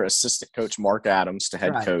their assistant coach, Mark Adams, to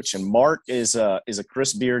head coach. And Mark is a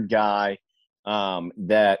Chris Beard guy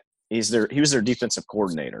that he was their defensive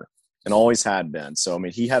coordinator and always had been. So,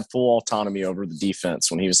 he had full autonomy over the defense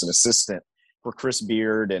when he was an assistant for Chris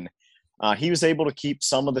Beard. And he was able to keep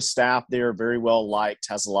some of the staff there very well liked,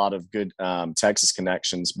 has a lot of good Texas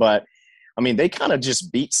connections. But, they kind of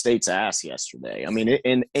just beat State's ass yesterday.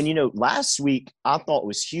 Last week I thought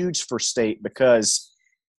was huge for State because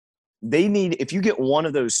if you get one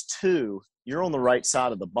of those two, you're on the right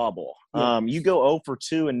side of the bubble. Yeah. You go 0 for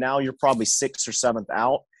 2, and now you're probably 6th or 7th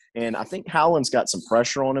out. And I think Howland's got some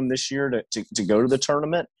pressure on him this year to go to the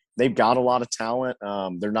tournament. They've got a lot of talent.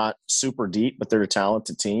 They're not super deep, but they're a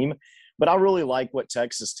talented team. But I really like what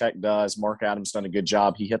Texas Tech does. Mark Adams done a good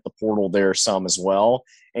job. He hit the portal there some as well.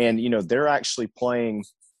 And, they're actually playing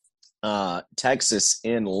Texas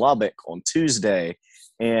in Lubbock on Tuesday.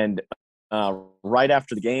 And right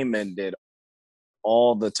after the game ended,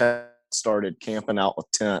 all the Tech started camping out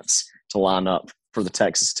with tents to line up for the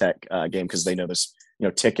Texas Tech game because they know this.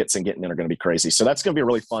 Tickets and getting in are going to be crazy. So that's going to be a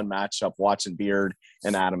really fun matchup, watching Beard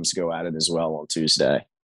and Adams go at it as well on Tuesday.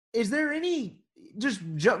 Is there any just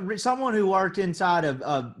someone who worked inside of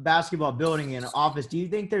a basketball building in an office, do you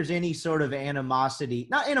think there's any sort of animosity?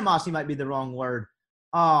 Not animosity might be the wrong word.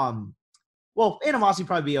 Well, animosity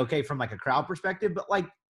probably be okay from a crowd perspective, but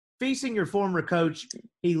facing your former coach,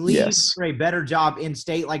 he leaves for a better job in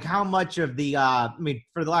State. How much of the,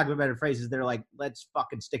 for the lack of a better phrase, is they're let's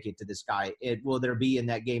fucking stick it to this guy. Will there be in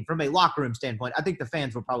that game from a locker room standpoint? I think the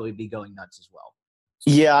fans will probably be going nuts as well.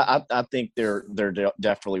 I think there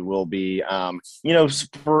definitely will be.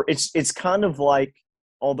 It's kind of like,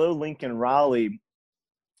 although Lincoln Riley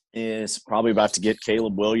is probably about to get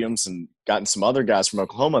Caleb Williams and gotten some other guys from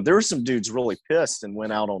Oklahoma, there were some dudes really pissed and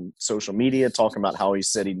went out on social media talking about how he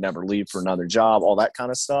said he'd never leave for another job, all that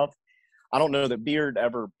kind of stuff. I don't know that Beard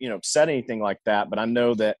ever, said anything like that, but I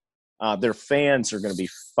know that their fans are going to be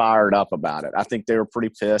fired up about it. I think they were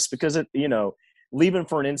pretty pissed because leaving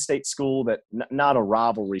for an in-state school that not a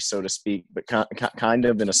rivalry, so to speak, but kind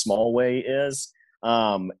of in a small way is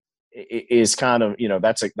kind of,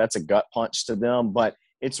 that's a gut punch to them. But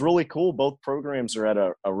it's really cool. Both programs are at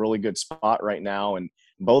a really good spot right now, and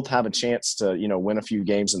both have a chance to, win a few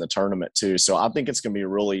games in the tournament too. So I think it's going to be a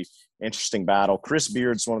really interesting battle. Chris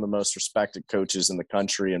Beard's one of the most respected coaches in the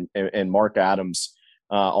country, and Mark Adams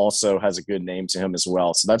also has a good name to him as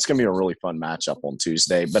well. So that's going to be a really fun matchup on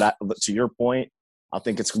Tuesday. But to your point, I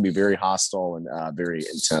think it's going to be very hostile and very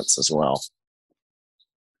intense as well.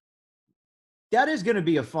 That is going to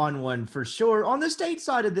be a fun one for sure. On the state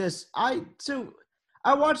side of this,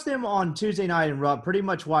 I watched them on Tuesday night in Rupp, pretty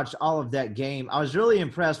much watched all of that game. I was really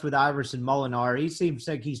impressed with Iverson Molinar. He seems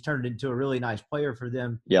like he's turned into a really nice player for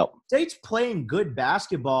them. Yep. State's playing good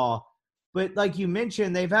basketball, but like you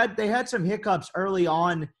mentioned, they had some hiccups early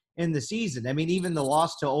on in the season. I mean, even the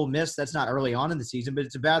loss to Ole Miss, that's not early on in the season, but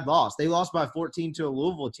it's a bad loss. They lost by 14 to a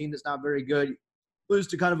Louisville team that's not very good. Lose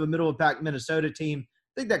to kind of a middle-of-the-pack Minnesota team.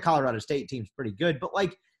 I think that Colorado State team's pretty good, but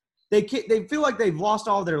like they feel like they've lost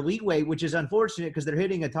all their leeway, which is unfortunate because they're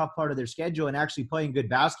hitting a tough part of their schedule and actually playing good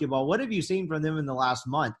basketball. What have you seen from them in the last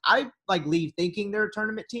month? I leave thinking they're a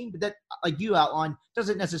tournament team, but that, like you outlined,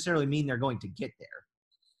 doesn't necessarily mean they're going to get there.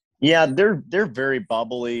 Yeah, they're very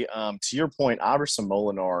bubbly. To your point, Iverson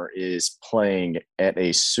Molinar is playing at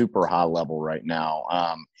a super high level right now.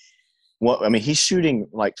 He's shooting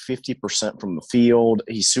like 50% from the field.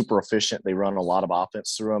 He's super efficient. They run a lot of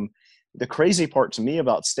offense through him. The crazy part to me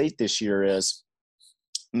about State this year is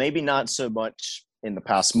maybe not so much in the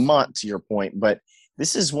past month, to your point, but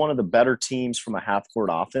this is one of the better teams from a half-court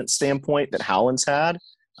offense standpoint that Howland's had.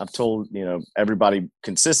 I've told, everybody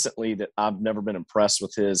consistently that I've never been impressed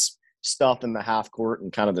with his stuff in the half court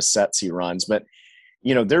and kind of the sets he runs, but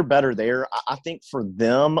they're better there. I think for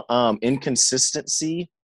them, inconsistency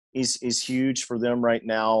is huge for them right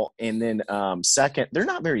now. And then second, they're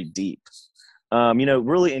not very deep.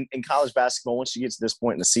 Really in college basketball, once you get to this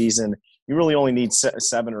point in the season, you really only need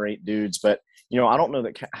 7 or 8 dudes. But, I don't know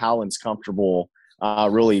that Howland's comfortable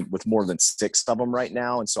really with more than 6 of them right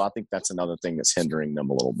now. And so I think that's another thing that's hindering them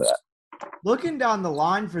a little bit. Looking down the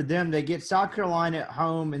line for them, they get South Carolina at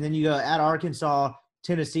home, and then you go at Arkansas,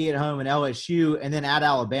 Tennessee at home, and LSU, and then at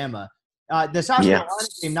Alabama. The South Carolina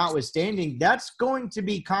game notwithstanding, that's going to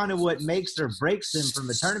be kind of what makes or breaks them from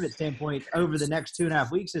a tournament standpoint over the next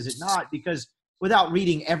 2.5 weeks, is it not? Because without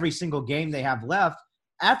reading every single game they have left,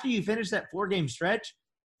 after you finish that 4-game stretch,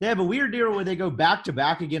 they have a weird deal where they go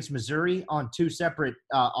back-to-back against Missouri on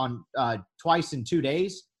twice in 2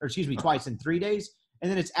 days, twice in 3 days. And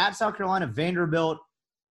then it's at South Carolina, Vanderbilt,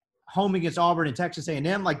 home against Auburn and Texas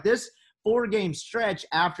A&M. Like this 4-game stretch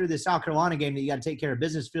after the South Carolina game that you got to take care of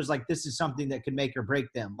business feels like this is something that could make or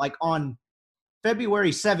break them. Like on February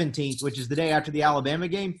 17th, which is the day after the Alabama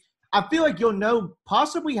game, I feel like you'll know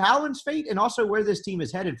possibly Howland's fate and also where this team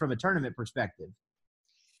is headed from a tournament perspective.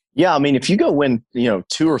 Yeah, I mean, if you go win, 2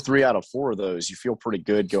 or 3 out of 4 of those, you feel pretty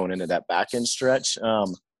good going into that back-end stretch.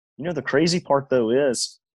 The crazy part, though,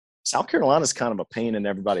 is South Carolina's kind of a pain in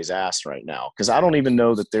everybody's ass right now because I don't even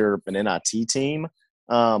know that they're an NIT team.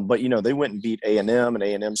 But, they went and beat A&M, and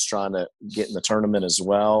A&M's trying to get in the tournament as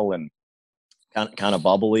well and kind of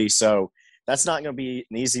bubbly. So that's not going to be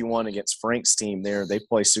an easy one against Frank's team there. They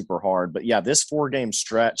play super hard. But, yeah, this 4-game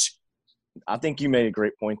stretch, I think you made a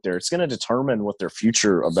great point there. It's going to determine what their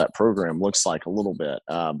future of that program looks like a little bit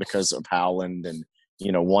because of Howland and,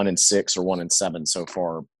 1-6 or 1-7 so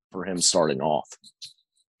far for him starting off.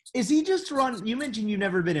 Is he just you mentioned you've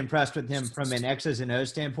never been impressed with him from an X's and O's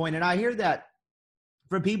standpoint, and I hear that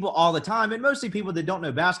from people all the time, and mostly people that don't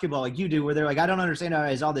know basketball like you do, where they're like, I don't understand how he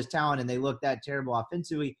has all this talent and they look that terrible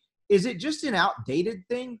offensively. Is it just an outdated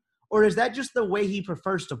thing, or is that just the way he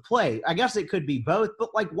prefers to play? I guess it could be both, but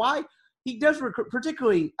like why he does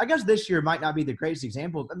particularly, I guess this year might not be the greatest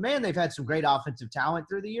example, but man, they've had some great offensive talent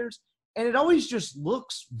through the years, and it always just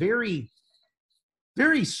looks very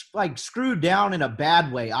like screwed down in a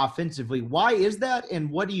bad way offensively. Why is that? And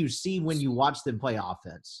what do you see when you watch them play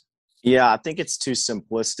offense? Yeah, I think it's too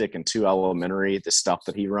simplistic and too elementary, the stuff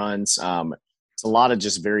that he runs. It's a lot of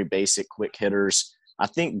just very basic quick hitters. I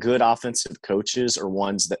think good offensive coaches are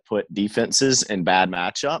ones that put defenses in bad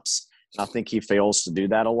matchups I think he fails to do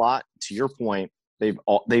that a lot. To your point,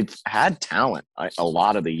 they've had talent a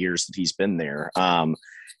lot of the years that he's been there.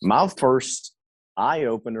 My first eye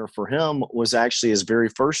opener for him was actually his very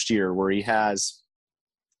first year, where he has,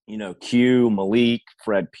 Q, Malik,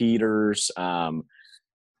 Fred Peters,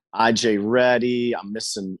 IJ Reddy. I'm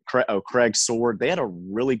missing Craig Sword. They had a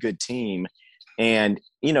really good team. And,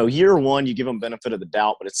 year one, you give them benefit of the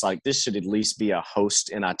doubt, but it's like this should at least be a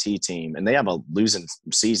host NIT team. And they have a losing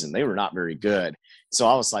season. They were not very good. So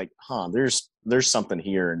I was like, there's something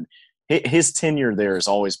here. And his tenure there has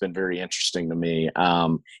always been very interesting to me.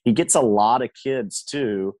 He gets a lot of kids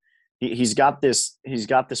too. He's got this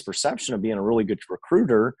perception of being a really good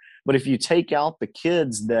recruiter. But if you take out the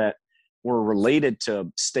kids that were related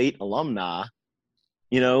to state alumni,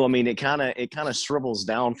 it kind of shrivels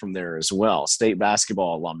down from there as well. State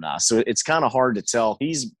basketball alumni. So it's kind of hard to tell.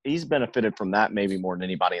 He's benefited from that maybe more than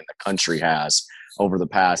anybody in the country has over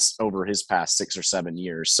his past 6 or 7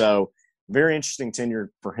 years. So very interesting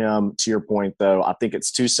tenure for him. To your point, though, I think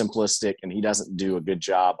it's too simplistic, and he doesn't do a good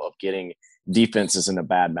job of getting defenses into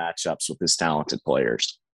bad matchups with his talented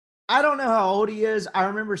players. I don't know how old he is. I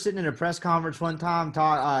remember sitting in a press conference one time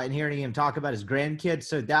and hearing him talk about his grandkids.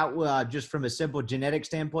 So that just from a simple genetic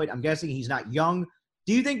standpoint, I'm guessing he's not young.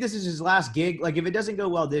 Do you think this is his last gig? Like, if it doesn't go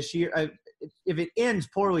well this year, if it ends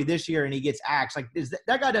poorly this year and he gets axed, like,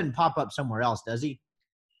 that guy doesn't pop up somewhere else, does he?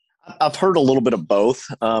 I've heard a little bit of both,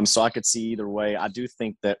 so I could see either way. I do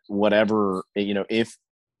think that whatever,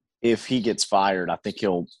 if he gets fired, I think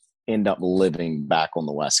he'll end up living back on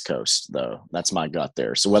the West Coast, though. That's my gut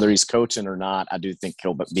there. So whether he's coaching or not, I do think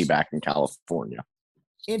he'll be back in California.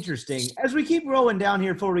 Interesting. As we keep rolling down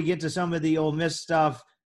here before we get to some of the Ole Miss stuff,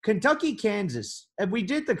 Kentucky, Kansas. And we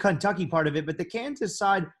did the Kentucky part of it, but the Kansas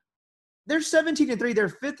side, they're 17-3. They're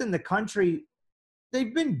 5th in the country.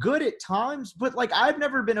 They've been good at times, but, I've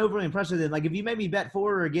never been overly impressed with them. If you made me bet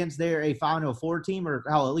for or against a Final Four team or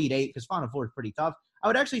Elite Eight, because Final Four is pretty tough, I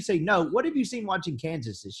would actually say no. What have you seen watching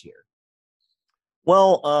Kansas this year?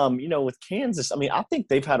 Well, with Kansas, I think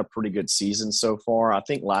they've had a pretty good season so far. I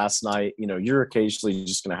think last night, you're occasionally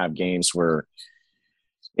just going to have games where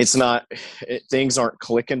things aren't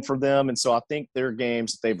clicking for them. And so I think their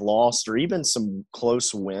games that they've lost, or even some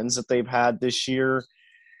close wins that they've had this year,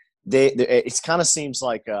 it kind of seems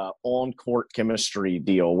like a on-court chemistry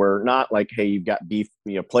deal where not like, hey, you've got beef,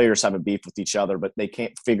 players have a beef with each other, but they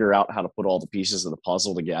can't figure out how to put all the pieces of the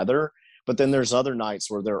puzzle together. But then there's other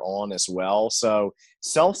nights where they're on as well. So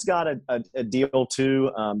Self's got a deal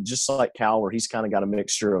too, just like Cal, where he's kind of got a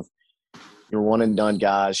mixture of your one-and-done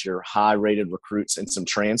guys, your high-rated recruits, and some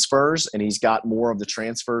transfers. And he's got more of the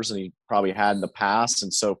transfers than he probably had in the past.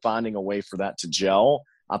 And so finding a way for that to gel,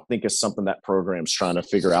 I think, is something that program's trying to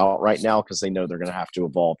figure out right now, because they know they're going to have to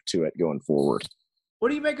evolve to it going forward. What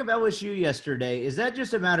do you make of LSU yesterday? Is that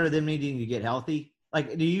just a matter of them needing to get healthy?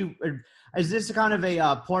 Is this kind of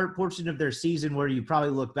a portion of their season where you probably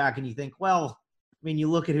look back and you think, well, you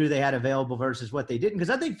look at who they had available versus what they didn't? Because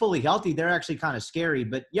I think fully healthy, they're actually kind of scary.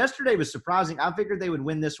 But yesterday was surprising. I figured they would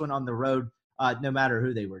win this one on the road no matter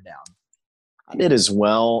who they were down. I did as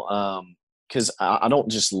well, because I don't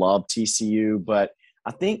just love TCU, but I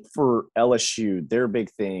think for LSU, their big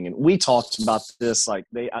thing, and we talked about this,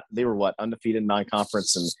 they were undefeated in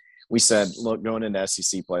non-conference, and we said, look, going into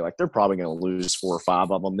SEC play, they're probably going to lose 4 or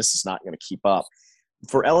 5 of them. This is not going to keep up.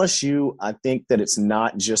 For LSU, I think that it's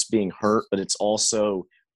not just being hurt, but it's also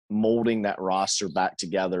molding that roster back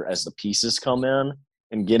together as the pieces come in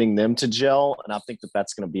and getting them to gel. And I think that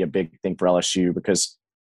that's going to be a big thing for LSU, because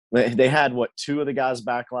they had 2 of the guys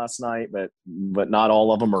back last night, but not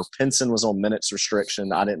all of them. Or Pinson was on minutes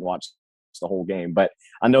restriction. I didn't watch the whole game, but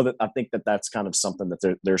I think that that's kind of something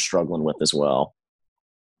that they're struggling with as well.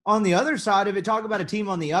 On the other side of it, talk about a team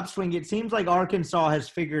on the upswing. It seems like Arkansas has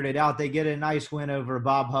figured it out. They get a nice win over a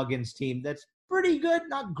Bob Huggins team that's pretty good,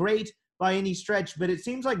 not great by any stretch, but it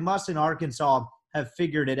seems like Muss and Arkansas have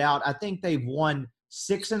figured it out. I think they've won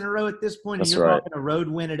 6 in a row at this point. That's and you're right. talking a road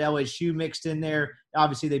win at LSU mixed in there.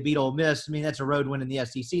 Obviously, they beat Ole Miss. That's a road win in the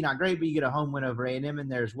SEC. Not great, but you get a home win over A&M in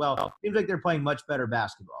there as well. Seems like they're playing much better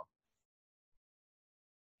basketball.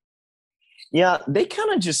 Yeah, they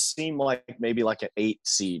kind of just seem like maybe an 8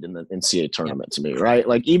 seed in the NCAA tournament to me, right?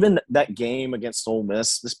 Even that game against Ole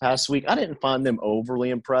Miss this past week, I didn't find them overly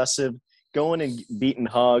impressive. Going and beating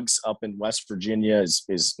Hugs up in West Virginia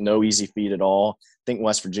is no easy feat at all. I think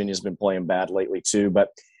West Virginia's been playing bad lately too, but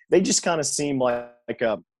they just kind of seem like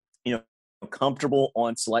a comfortable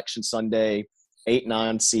on Selection Sunday,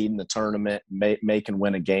 8-9 seed in the tournament, may can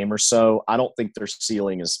win a game or so. I don't think their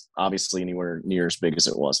ceiling is obviously anywhere near as big as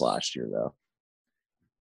it was last year, though.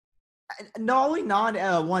 The only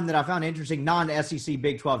one that I found interesting, non-SEC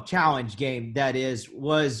Big 12 Challenge game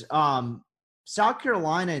was South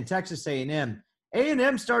Carolina and Texas A&M.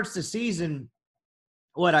 A&M starts the season,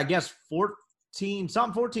 14-1,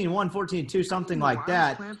 14-2, something like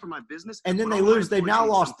that. And then they lose. They've now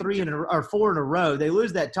lost 4 in a row. They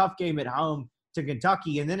lose that tough game at home to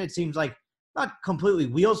Kentucky, and then it seems like not completely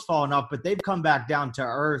wheels falling off, but they've come back down to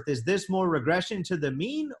earth. Is this more regression to the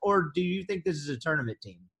mean, or do you think this is a tournament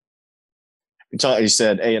team? You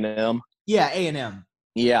said A&M? Yeah, A&M.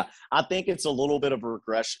 Yeah, I think it's a little bit of a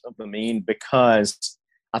regression of the mean because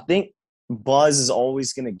I think Buzz is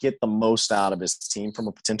always going to get the most out of his team from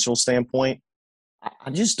a potential standpoint. I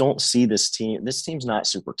just don't see this team. This team's not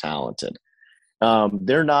super talented.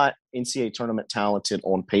 They're not NCAA tournament talented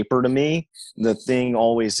on paper to me. The thing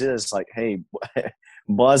always is like, hey,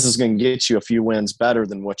 Buzz is going to get you a few wins better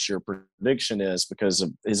than what your prediction is because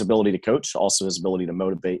of his ability to coach, also his ability to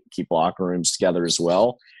motivate, keep locker rooms together as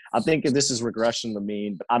well. I think this is regression to the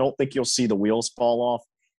mean, but I don't think you'll see the wheels fall off.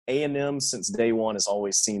 A&M since day one has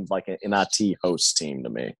always seemed like an NIT host team to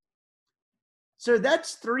me. So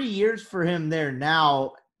that's 3 years for him there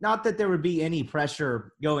now. Not that there would be any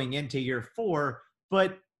pressure going into year 4,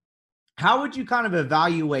 but how would you kind of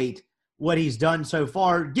evaluate what he's done so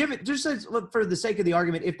far? Give it just for the sake of the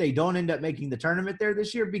argument, if they don't end up making the tournament there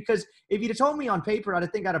this year, because if you'd have told me on paper, I'd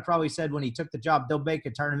have probably said when he took the job, they'll make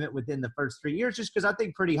a tournament within the first 3 years, just because I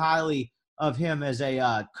think pretty highly of him as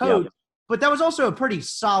a coach. Yep. But that was also a pretty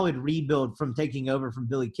solid rebuild from taking over from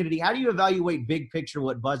Billy Kennedy. How do you evaluate big picture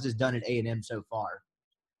what Buzz has done at A&M so far?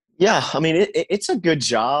 Yeah, I mean, it's a good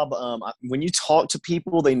job. When you talk to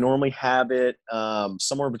people, they normally have it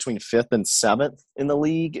somewhere between 5th and 7th in the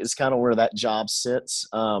league is kind of where that job sits.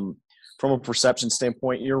 From a perception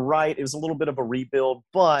standpoint, you're right. It was a little bit of a rebuild,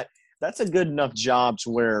 but that's a good enough job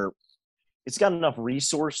to where it's got enough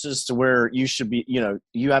resources to where you should be,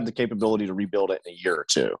 you have the capability to rebuild it in a year or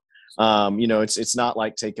two. It's not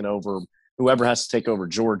like taking over whoever has to take over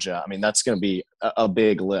Georgia. I mean, that's going to be a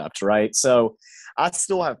big lift, right? So I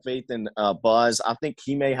still have faith in Buzz. I think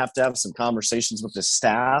he may have to have some conversations with his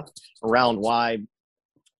staff around why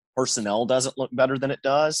personnel doesn't look better than it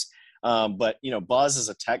does. But Buzz is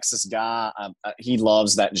a Texas guy. He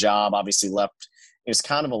loves that job. Obviously left. It's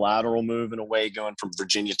kind of a lateral move in a way going from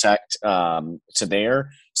Virginia Tech to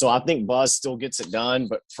there. So I think Buzz still gets it done.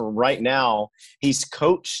 But for right now, he's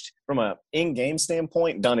coached from an in-game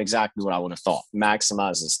standpoint, done exactly what I would have thought,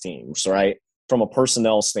 maximizes teams, right? From a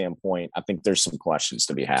personnel standpoint, I think there's some questions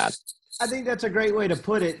to be had. I think that's a great way to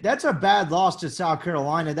put it. That's a bad loss to South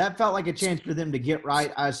Carolina. That felt like a chance for them to get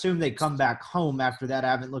right. I assume they come back home after that.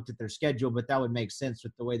 I haven't looked at their schedule, but that would make sense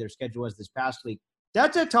with the way their schedule was this past week.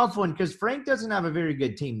 That's a tough one because Frank doesn't have a very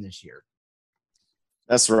good team this year.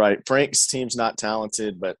 That's right. Frank's team's not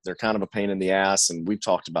talented, but they're kind of a pain in the ass, and we've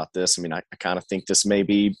talked about this. I mean, I kind of think this may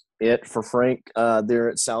be it for Frank there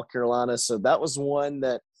at South Carolina. So that was one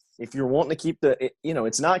that if you're wanting to keep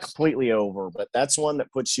it's not completely over, but that's one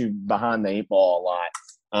that puts you behind the 8 ball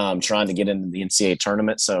a lot, trying to get into the NCAA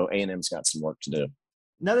tournament. So A&M's got some work to do.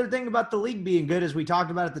 Another thing about the league being good, as we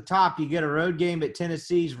talked about at the top, you get a road game at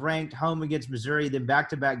Tennessee's ranked, home against Missouri, then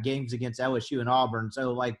back-to-back games against LSU and Auburn.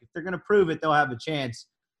 So, if they're going to prove it, they'll have a chance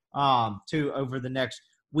to over the next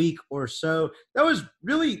week or so. That was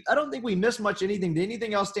really – I don't think we missed much anything. Did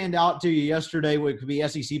anything else stand out to you yesterday? What could be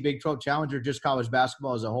SEC Big 12 Challenge or just college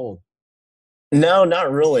basketball as a whole? No,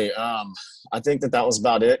 not really. I think that was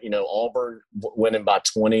about it. Auburn winning by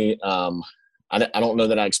 20. I don't know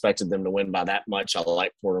that I expected them to win by that much. I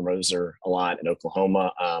like Porter Moser a lot in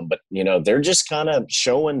Oklahoma. But, they're just kind of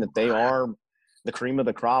showing that they are the cream of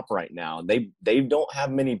the crop right now. They don't have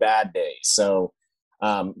many bad days. So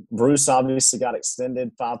Bruce obviously got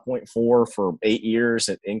extended 5.4 for 8 years.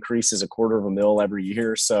 It increases $250,000 every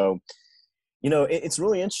year. So, it's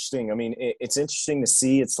really interesting. I mean, it's interesting to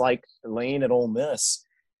see. It's like Lane at Ole Miss.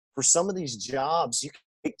 For some of these jobs, you can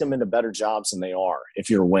make them into better jobs than they are if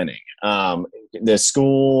you're winning. The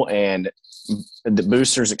school and the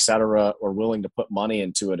boosters, et cetera, are willing to put money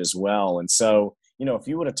into it as well. And so, if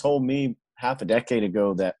you would have told me half a decade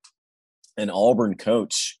ago that an Auburn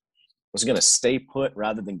coach was going to stay put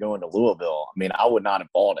rather than going to Louisville, I mean, I would not have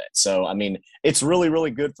bought it. So, I mean, it's really,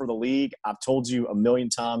 really good for the league. I've told you a million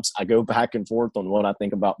times, I go back and forth on what I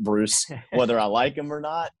think about Bruce, whether I like him or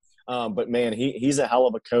not. But, man, he's a hell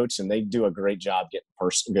of a coach, and they do a great job getting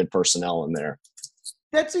good personnel in there.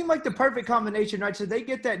 That seemed like the perfect combination, right? So they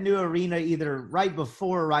get that new arena either right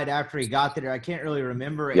before or right after he got there. I can't really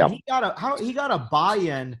remember. And yep. he got a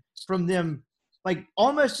buy-in from them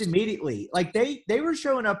almost immediately. They were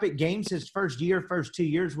showing up at games his first 2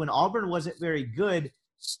 years when Auburn wasn't very good.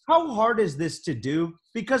 How hard is this to do?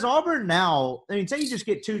 Because Auburn now, I mean, say you just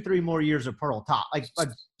get 2-3 more years of Pearl top, like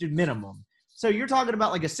minimum. So you're talking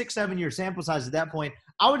about like a 6-7 year sample size at that point.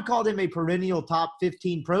 I would call them a perennial top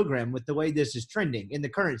 15 program with the way this is trending in the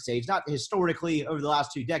current stage, not historically over the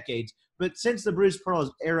last 2 decades, but since the Bruce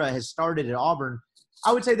Pearl era has started at Auburn,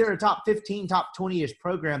 I would say they're a top 15, top 20-ish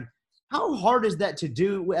program. How hard is that to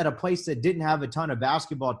do at a place that didn't have a ton of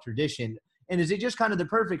basketball tradition? And is it just kind of the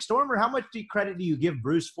perfect storm, or how much credit do you give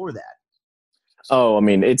Bruce for that? Oh, I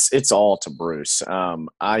mean, it's all to Bruce.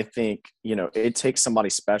 I think, it takes somebody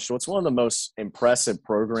special. It's one of the most impressive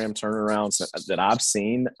program turnarounds that I've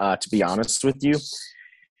seen, to be honest with you.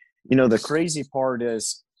 The crazy part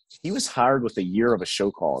is he was hired with a year of a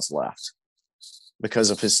show cause left because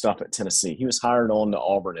of his stuff at Tennessee. He was hired on to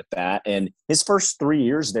Auburn at that. And his first 3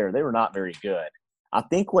 years there, they were not very good. I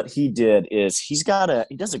think what he did is he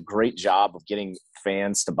does a great job of getting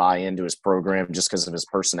fans to buy into his program just because of his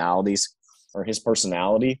personality,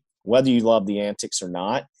 whether you love the antics or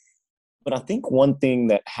not. But I think one thing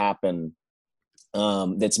that happened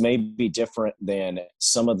that's maybe different than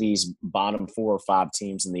some of these bottom 4 or 5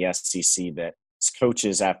 teams in the SEC that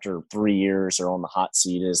coaches after 3 years are on the hot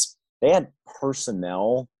seat is they had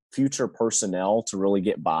future personnel to really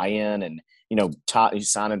get buy-in and,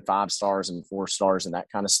 signing 5 stars and 4 stars and that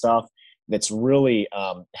kind of stuff. That's really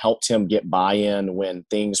helped him get buy-in when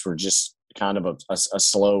things were just kind of a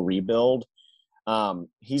slow rebuild.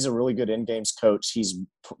 He's a really good in-games coach. He's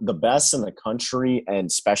the best in the country in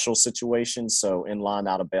special situations, so in-line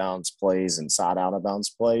out-of-bounds plays and side out-of-bounds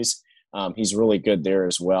plays. He's really good there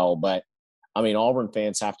as well. But, I mean, Auburn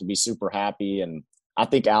fans have to be super happy, and I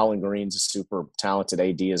think Allen Green's a super talented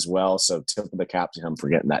AD as well, so tip of the cap to him for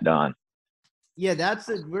getting that done. Yeah,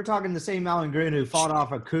 we're talking the same Allen Green who fought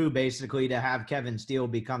off a coup basically to have Kevin Steele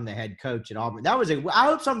become the head coach at Auburn. I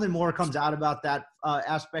hope something more comes out about that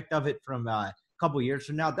aspect of it from couple years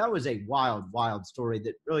from now. That was a wild story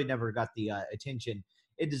that really never got the attention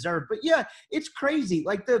it deserved. But yeah, it's crazy.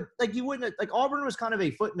 Auburn was kind of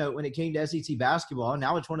a footnote when it came to SEC basketball.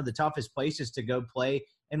 Now it's one of the toughest places to go play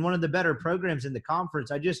and one of the better programs in the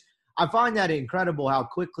conference. I find that incredible how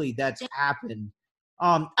quickly that's happened.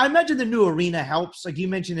 I imagine the new arena helps. Like you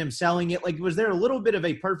mentioned him selling it. Like, was there a little bit of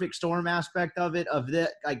a perfect storm aspect of it, of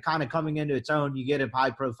that, like kind of coming into its own? You get a high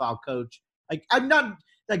profile coach. Like, I'm not,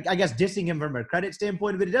 like, I guess dissing him from a credit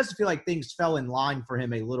standpoint, but it does feel like things fell in line for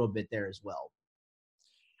him a little bit there as well.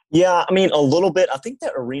 Yeah, I mean, a little bit. I think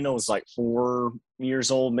that arena was like 4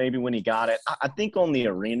 years old maybe when he got it. I think on the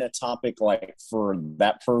arena topic, like for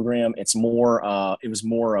that program, it was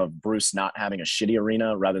more of Bruce not having a shitty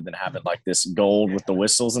arena rather than having like this gold with the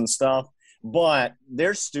whistles and stuff. But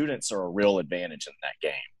their students are a real advantage in that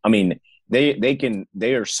game. I mean,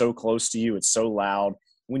 they are so close to you. It's so loud.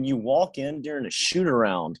 When you walk in during a shoot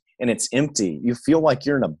around and it's empty, you feel like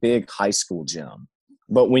you're in a big high school gym.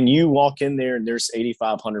 But when you walk in there and there's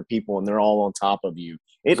 8,500 people and they're all on top of you,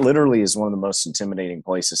 it literally is one of the most intimidating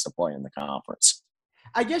places to play in the conference.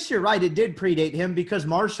 I guess you're right. It did predate him because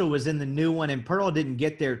Marshall was in the new one and Pearl didn't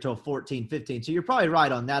get there till 14, 15. So you're probably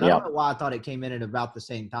right on that. Yep. I don't know why I thought it came in at about the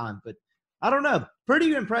same time, but I don't know.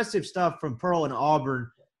 Pretty impressive stuff from Pearl and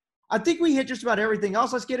Auburn. I think we hit just about everything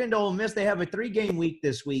else. Let's get into Ole Miss. They have a 3-game week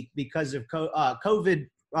this week because of COVID.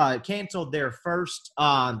 Canceled their first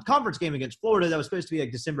conference game against Florida. That was supposed to be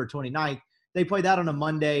like December 29th. They played that on a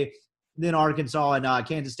Monday, then Arkansas and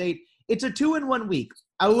Kansas State. It's a 2-1 week.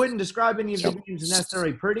 I wouldn't describe any of the games as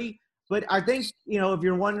necessarily pretty, but I think, if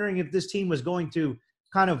you're wondering if this team was going to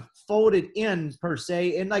kind of fold it in per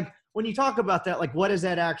se, and like when you talk about that, like what does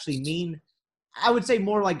that actually mean? I would say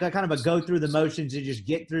more like a kind of a go through the motions and just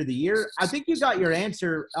get through the year. I think you got your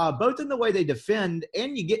answer both in the way they defend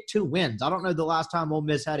and you get 2 wins. I don't know the last time Ole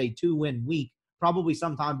Miss had a 2-win week, probably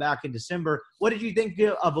sometime back in December. What did you think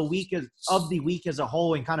of the week as a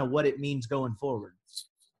whole and kind of what it means going forward?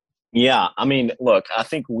 Yeah, I mean, look, I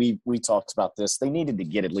think we talked about this. They needed to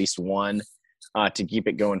get at least one to keep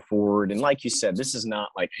it going forward. And like you said, this is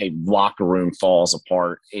not like, hey, locker room falls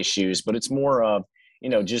apart issues, but it's more of,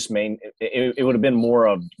 it would have been more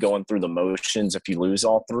of going through the motions if you lose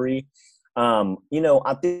all 3. I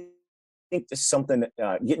think it's something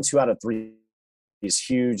getting 2 out of 3 is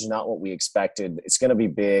huge, not what we expected. It's going to be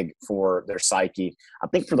big for their psyche. I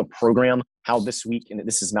think for the program, how this week, and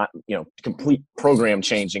this is not, complete program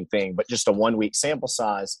changing thing, but just a 1-week sample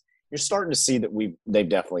size, you're starting to see that they've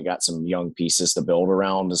definitely got some young pieces to build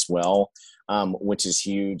around as well, which is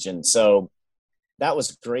huge. And so that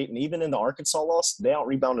was great. And even in the Arkansas loss, they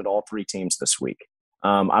out-rebounded all 3 teams this week.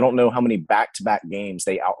 I don't know how many back-to-back games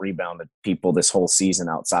they out-rebounded people this whole season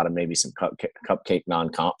outside of maybe some cupcake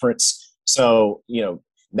non-conference. So,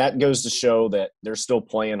 that goes to show that they're still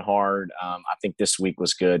playing hard. I think this week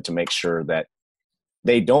was good to make sure that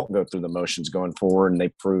they don't go through the motions going forward, and they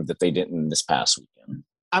proved that they didn't this past weekend.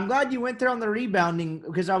 I'm glad you went there on the rebounding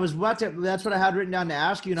because that's what I had written down to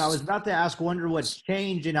ask you. And I was about to wonder what's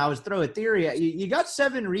changed. And I was throw a theory. You got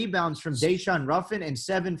 7 rebounds from Daeshun Ruffin and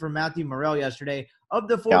 7 from Matthew Morrell yesterday. Of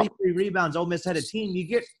the 43 rebounds Ole Miss had a team, you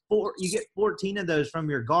get 14 of those from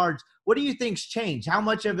your guards. What do you think's changed? How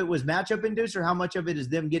much of it was matchup induced, or how much of it is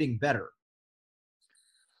them getting better?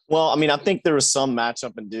 Well, I mean, I think there was some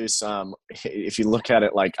matchup induced. If you look at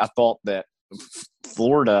it, like I thought that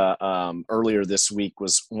Florida earlier this week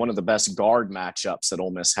was one of the best guard matchups that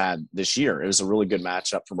Ole Miss had this year. It was a really good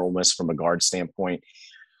matchup from Ole Miss from a guard standpoint.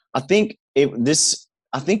 I think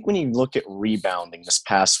when you look at rebounding this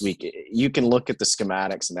past week, you can look at the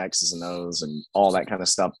schematics and X's and O's and all that kind of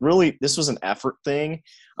stuff. Really, this was an effort thing.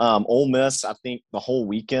 Ole Miss, I think the whole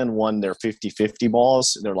weekend won their 50-50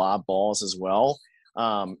 balls, their live balls as well.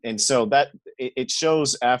 And so that it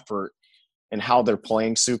shows effort and how they're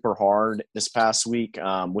playing super hard this past week,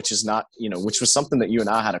 which was something that you and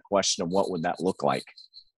I had a question of what would that look like.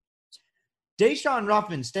 Daeshun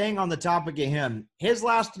Ruffin, staying on the topic of him, his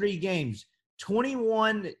last 3 games,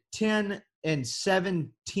 21, 10, and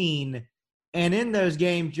 17. And in those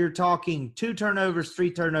games, you're talking 2 turnovers,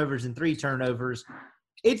 3 turnovers, and 3 turnovers.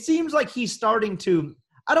 It seems like he's starting to,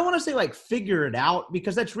 I don't want to say like figure it out,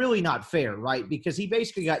 because that's really not fair, right? Because he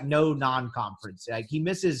basically got no non-conference. Like he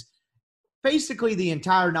misses basically the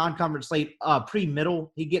entire non-conference slate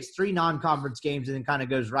pre-middle. He gets 3 non-conference games and then kind of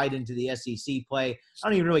goes right into the SEC play. I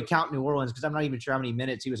don't even really count New Orleans because I'm not even sure how many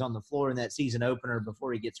minutes he was on the floor in that season opener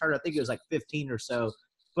before he gets hurt. I think it was like 15 or so.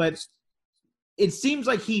 But it seems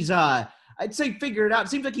like he's I'd say figure it out. It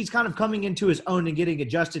seems like he's kind of coming into his own and getting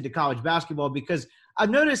adjusted to college basketball, because I've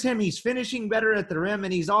noticed he's finishing better at the rim,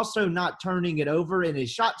 and he's also not turning it over. And his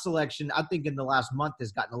shot selection, I think, in the last month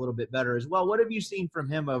has gotten a little bit better as well. What have you seen from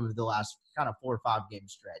him over the last kind of 4 or 5 game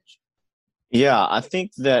stretch? Yeah, I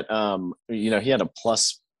think that, he had a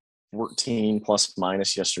plus 14 plus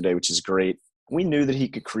minus yesterday, which is great. We knew that he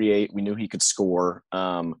could create. We knew he could score.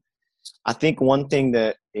 I think one thing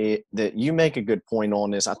that you make a good point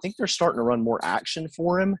on is I think they're starting to run more action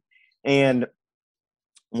for him. And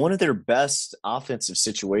one of their best offensive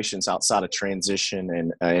situations outside of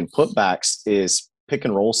transition and putbacks is pick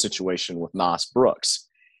and roll situation with Nas Brooks.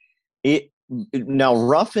 Now,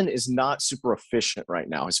 Ruffin is not super efficient right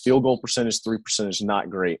now. His field goal percentage, 3% is not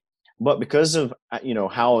great. But because of,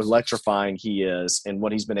 how electrifying he is and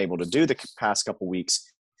what he's been able to do the past couple weeks,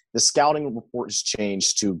 the scouting report has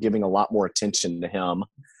changed to giving a lot more attention to him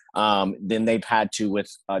than they've had to with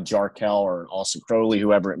Jarkel or Austin Crowley,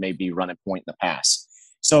 whoever it may be, running point in the past.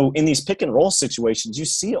 So in these pick and roll situations, you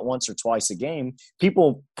see it once or twice a game.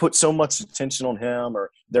 People put so much attention on him,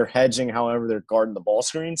 or they're hedging, however they're guarding the ball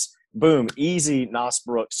screens. Boom, easy Nas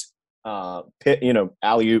Brooks,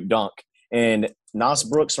 alley-oop dunk. And Nas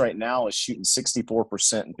Brooks right now is shooting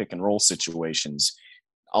 64% in pick and roll situations.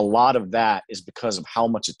 A lot of that is because of how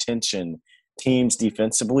much attention teams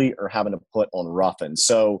defensively are having to put on Ruffin.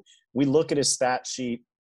 So we look at his stat sheet.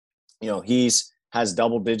 Has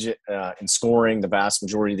double-digit in scoring the vast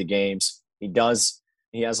majority of the games. He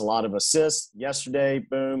has a lot of assists. Yesterday,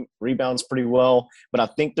 boom, rebounds pretty well. But I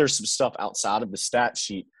think there's some stuff outside of the stat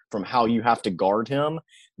sheet from how you have to guard him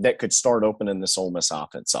that could start opening this Ole Miss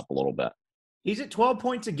offense up a little bit. He's at 12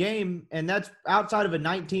 points a game, and that's outside of a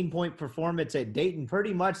 19-point performance at Dayton.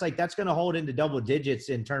 Pretty much like that's going to hold into double digits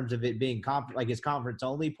in terms of it being his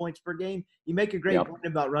conference-only points per game. You make a great point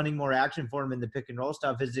about running more action for him in the pick-and-roll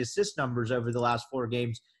stuff. His assist numbers over the last 4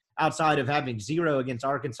 games, outside of having 0 against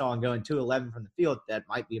Arkansas and going 2-11 from the field, that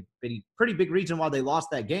might be a pretty big reason why they lost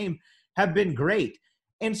that game, have been great.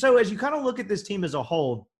 And so as you kind of look at this team as a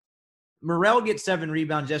whole, Morrell gets 7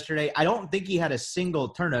 rebounds yesterday. I don't think he had a single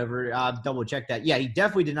turnover. Double-check that. Yeah, he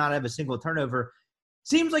definitely did not have a single turnover.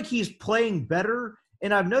 Seems like he's playing better.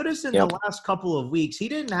 And I've noticed in the last couple of weeks, he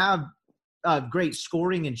didn't have a great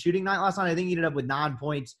scoring and shooting night last night. I think he ended up with 9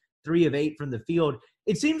 points, 3 of 8 from the field.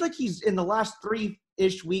 It seems like he's in the last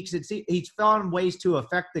 3-ish weeks, he's found ways to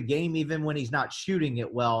affect the game even when he's not shooting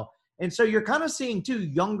it well. And so you're kind of seeing 2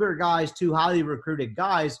 younger guys, 2 highly recruited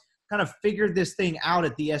guys, kind of figured this thing out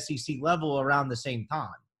at the SEC level around the same time.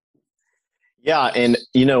 Yeah, and,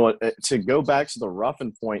 to go back to the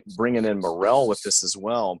Ruffin point, bringing in Morrell with this as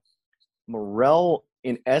well, Morrell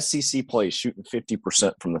in SEC play shooting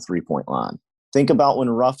 50% from the three-point line. Think about when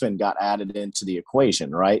Ruffin got added into the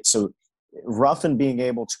equation, right? So Ruffin being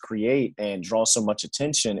able to create and draw so much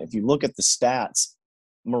attention, if you look at the stats,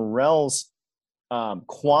 Morrell's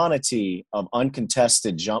quantity of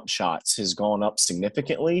uncontested jump shots has gone up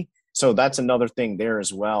significantly. So that's another thing there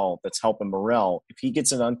as well that's helping Morrell. If he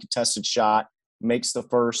gets an uncontested shot, makes the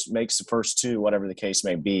first two, whatever the case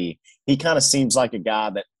may be, he kind of seems like a guy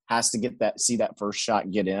that has to see that first shot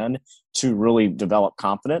get in to really develop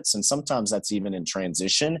confidence. And sometimes that's even in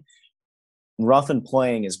transition. Rough and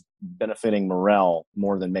playing is benefiting Morrell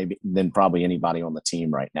more than probably anybody on the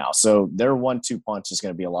team right now. So their 1-2 punch is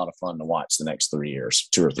going to be a lot of fun to watch the next 2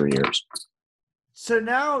 or 3 years. So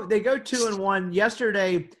now they go 2-1.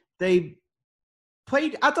 Yesterday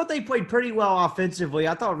I thought they played pretty well offensively.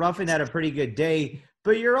 I thought Ruffin had a pretty good day.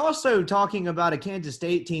 But you're also talking about a Kansas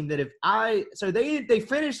State team that they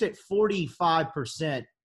finished at 45%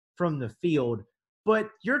 from the field. But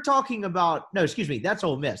you're talking about – no, excuse me, that's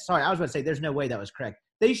Ole Miss. Sorry, I was about to say there's no way that was correct.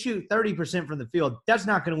 They shoot 30% from the field. That's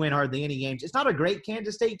not going to win hardly any games. It's not a great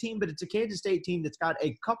Kansas State team, but it's a Kansas State team that's got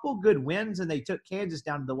a couple good wins, and they took Kansas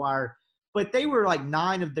down to the wire. But they were like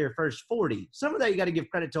 9 of their first 40. Some of that you got to give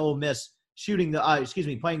credit to Ole Miss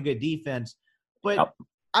playing good defense. But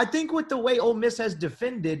I think with the way Ole Miss has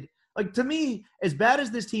defended, like to me, as bad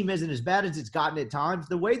as this team is and as bad as it's gotten at times,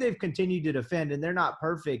 the way they've continued to defend, and they're not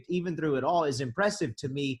perfect even through it all, is impressive to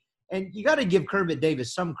me. And you got to give Kermit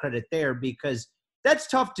Davis some credit there, because that's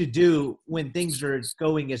tough to do when things are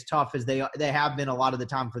going as tough as they have been a lot of the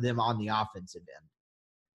time for them on the offensive end.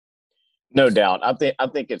 No doubt. I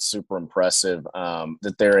think it's super impressive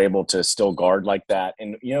that they're able to still guard like that.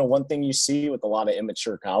 And, one thing you see with a lot of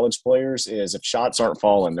immature college players is if shots aren't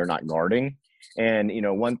falling, they're not guarding. And,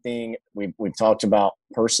 one thing we've talked about,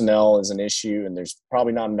 personnel is an issue, and there's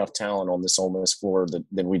probably not enough talent on this Ole Miss floor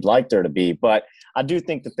that we'd like there to be. But I do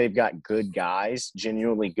think that they've got good guys,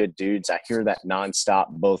 genuinely good dudes. I hear that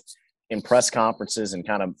nonstop, both in press conferences and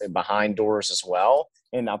kind of behind doors as well.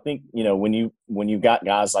 And I think, when you got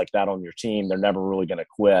guys like that on your team, they're never really going to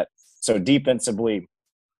quit. So defensively,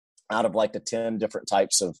 out of like the 10 different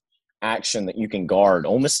types of action that you can guard,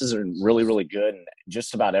 Ole Miss is really, really good in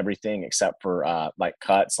just about everything except for like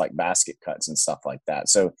cuts, like basket cuts and stuff like that.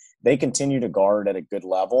 So they continue to guard at a good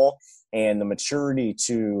level, and the maturity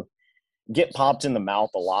to get popped in the mouth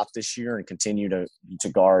a lot this year and continue to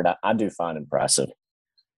guard, I do find impressive.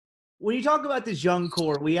 When you talk about this young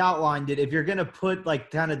core, we outlined it. If you're going to put like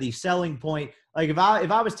kind of the selling point, like if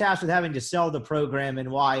I was tasked with having to sell the program and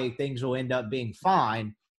why things will end up being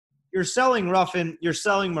fine, you're selling Ruffin, you're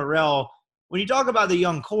selling Morrell. When you talk about the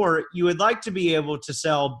young core, you would like to be able to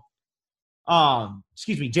sell,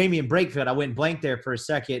 Jamie and Brakefield. I went blank there for a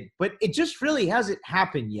second, but it just really hasn't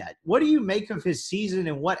happened yet. What do you make of his season,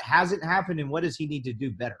 and what hasn't happened, and what does he need to do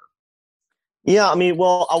better? Yeah, I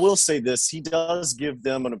will say this. He does give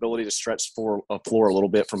them an ability to stretch for a floor a little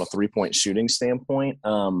bit from a three-point shooting standpoint,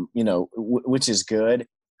 which is good.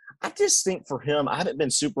 I just think for him, I haven't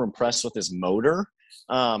been super impressed with his motor.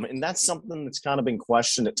 And that's something that's kind of been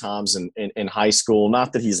questioned at times in high school.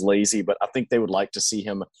 Not that he's lazy, but I think they would like to see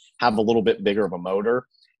him have a little bit bigger of a motor.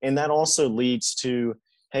 And that also leads to,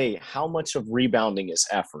 hey, how much of rebounding is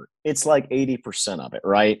effort? It's like 80% of it,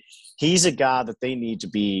 right? He's a guy that they need to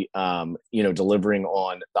be, delivering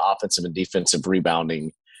on the offensive and defensive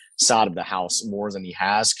rebounding side of the house more than he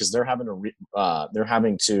has, because they're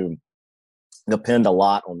having to depend a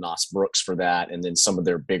lot on Nas Brooks for that, and then some of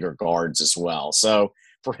their bigger guards as well. So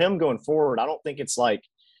for him going forward, I don't think it's like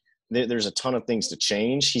there's a ton of things to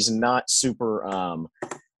change. He's not super hold on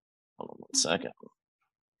 1 second.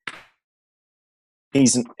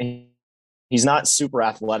 He's not super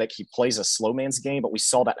athletic. He plays a slow man's game, but we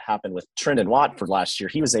saw that happen with Trendon Watford last year.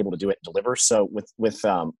 He was able to do it and deliver. So with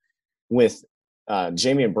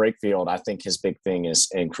Jamie and Brakefield, I think his big thing is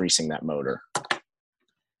increasing that motor.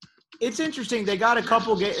 It's interesting. They got a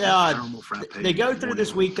couple. They go through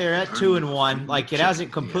this week. They're at 2-1. Like, it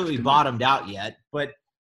hasn't completely bottomed out yet. But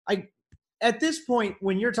at this point,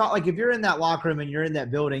 when you're talking, like if you're in that locker room and you're in that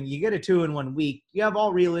building, you get a 2-1 week. You have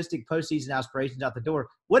all realistic postseason aspirations out the door.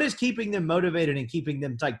 What is keeping them motivated and keeping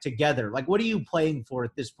them together? Like, what are you playing for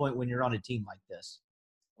at this point when you're on a team like this?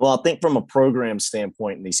 Well, I think from a program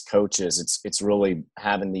standpoint and these coaches, it's really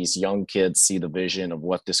having these young kids see the vision of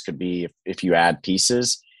what this could be if you add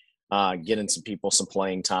pieces. Getting some people some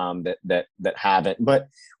playing time that haven't. But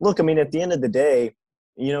look, I mean, at the end of the day,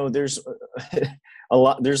 there's a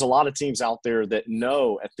lot of teams out there that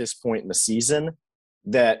know at this point in the season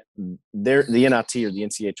that the NIT or the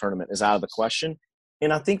NCAA tournament is out of the question.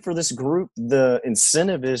 And I think for this group, the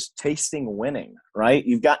incentive is tasting winning, right?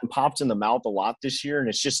 You've gotten popped in the mouth a lot this year, and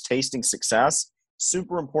it's just tasting success.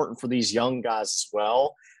 Super important for these young guys as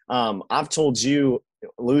well. I've told you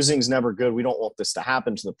losing's never good. We don't want this to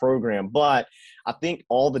happen to the program. But I think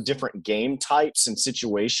all the different game types and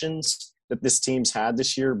situations that this team's had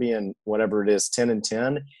this year, being whatever it is,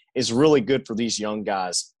 10-10, is really good for these young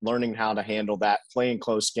guys, learning how to handle that, playing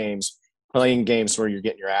close games, playing games where you're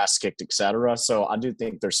getting your ass kicked, et cetera. So I do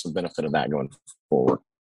think there's some benefit of that going forward.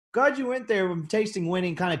 Glad you went there with tasting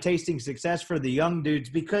winning, kind of tasting success for the young dudes,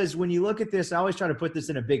 because when you look at this, I always try to put this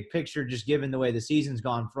in a big picture, just given the way the season's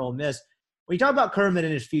gone for Ole Miss. When you talk about Kermit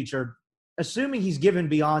and his future, assuming he's given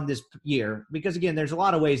beyond this year, because, again, there's a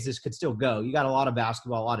lot of ways this could still go. You got a lot of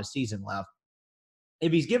basketball, a lot of season left.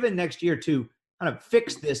 If he's given next year to kind of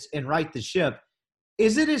fix this and right the ship,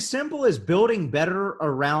 is it as simple as building better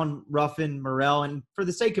around Ruffin, Murrell? And for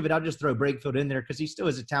the sake of it, I'll just throw Brakefield in there because he still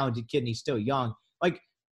is a talented kid and he's still young. Like,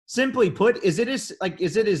 simply put, is it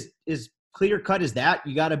as clear cut as that?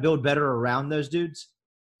 You got to build better around those dudes?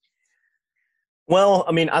 Well,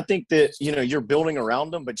 I mean, I think that, you're building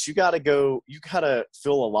around them, but you got to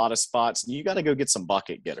fill a lot of spots. You got to go get some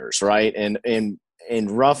bucket getters, right? And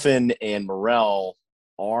Ruffin and Murrell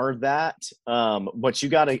are that, but you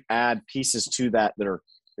got to add pieces to that are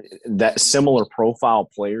that similar profile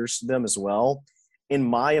players to them as well. In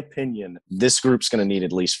my opinion, this group's going to need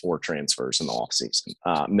at least 4 transfers in the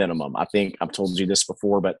offseason, minimum. I think I've told you this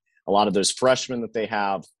before, but a lot of those freshmen that they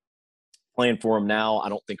have playing for them now, I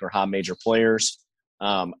don't think are high major players.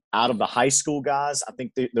 Out of the high school guys, I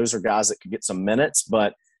think those are guys that could get some minutes,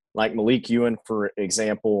 but like Malik Ewan, for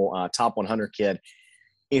example, top 100 kid,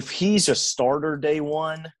 if he's a starter day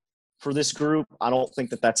one for this group, I don't think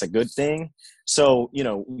that that's a good thing. So,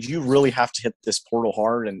 you really have to hit this portal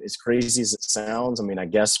hard. And as crazy as it sounds, I mean, I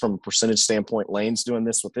guess from a percentage standpoint, Lane's doing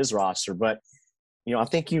this with his roster. But, I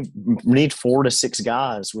think you need 4 to 6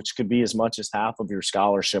 guys, which could be as much as half of your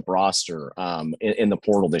scholarship roster in the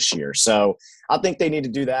portal this year. So I think they need to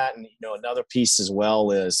do that. And, another piece as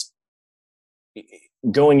well is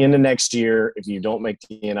going into next year, if you don't make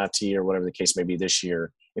the NIT or whatever the case may be this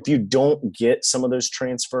year, if you don't get some of those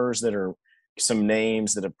transfers that are some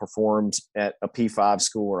names that have performed at a P5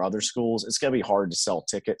 school or other schools, it's going to be hard to sell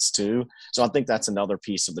tickets to. So I think that's another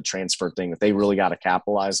piece of the transfer thing that they really got to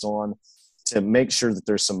capitalize on to make sure that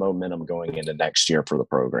there's some momentum going into next year for the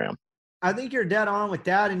program. I think you're dead on with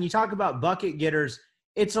that. And you talk about bucket getters.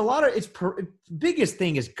 Biggest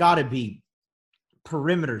thing has got to be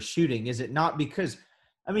perimeter shooting, is it not? Because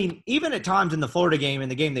I mean, even at times in the Florida game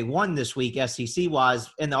and the game they won this week, SEC-wise,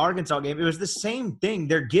 in the Arkansas game, it was the same thing.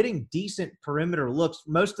 They're getting decent perimeter looks,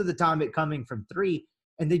 most of the time it coming from 3,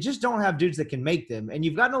 and they just don't have dudes that can make them. And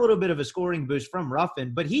you've gotten a little bit of a scoring boost from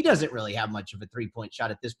Ruffin, but he doesn't really have much of a three-point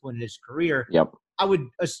shot at this point in his career. Yep.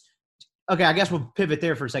 Okay, I guess we'll pivot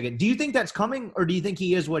there for a second. Do you think that's coming, or do you think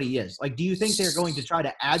he is what he is? Like, do you think they're going to try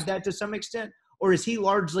to add that to some extent, or is he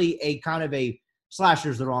largely a kind of a –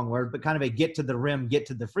 slasher's the wrong word, but kind of a get to the rim, get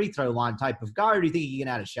to the free throw line type of guy, or do you think he can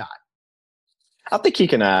add a shot? I think he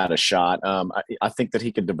can add a shot. I think that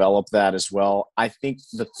he could develop that as well. I think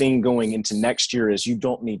the thing going into next year is you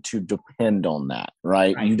don't need to depend on that,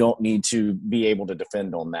 right? You don't need to be able to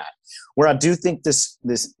defend on that. Where I do think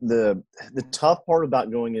the tough part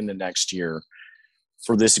about going into next year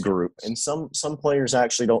for this group, and some players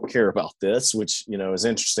actually don't care about this, which is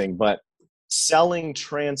interesting, but selling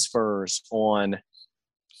transfers on,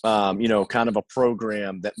 kind of a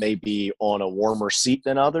program that may be on a warmer seat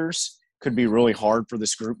than others could be really hard for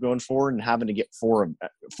this group going forward, and having to get 4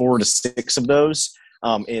 to 6 of those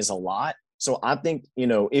is a lot. So I think,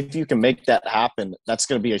 if you can make that happen, that's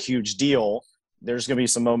going to be a huge deal. There's going to be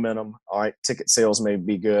some momentum. All right, ticket sales may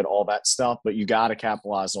be good, all that stuff, but you got to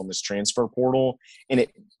capitalize on this transfer portal. And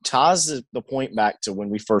it ties the point back to when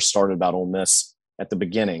we first started about Ole Miss at the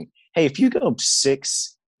beginning. Hey, if you go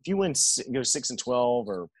 6, if you go 6-12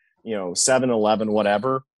 or 7-11,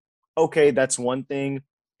 whatever, okay, that's one thing.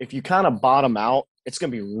 If you kind of bottom out, it's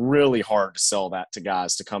going to be really hard to sell that to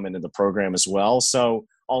guys to come into the program as well. So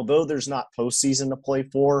although there's not postseason to play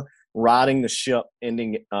for, riding the ship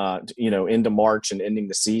ending into March and ending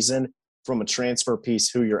the season from a transfer piece,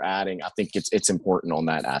 who you're adding, I think it's important on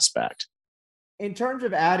that aspect. In terms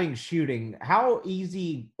of adding shooting, how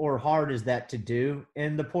easy or hard is that to do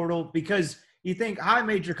in the portal? Because you think high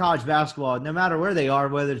major college basketball, no matter where they are,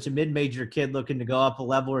 whether it's a mid-major kid looking to go up a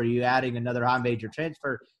level or you adding another high major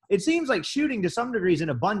transfer, it seems like shooting to some degree is in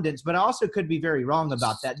abundance, but I also could be very wrong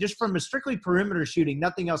about that. Just from a strictly perimeter shooting,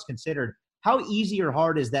 nothing else considered, how easy or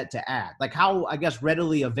hard is that to add? Like, how, I guess,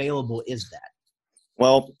 readily available is that?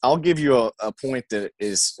 Well, I'll give you a point that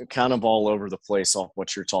is kind of all over the place off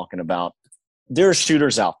what you're talking about. There are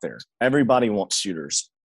shooters out there. Everybody wants shooters.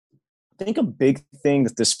 think a big thing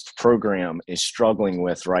that this program is struggling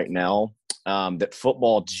with right now, that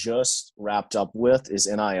football just wrapped up with, is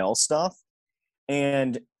NIL stuff.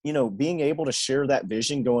 And, being able to share that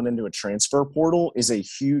vision going into a transfer portal is a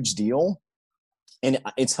huge deal. And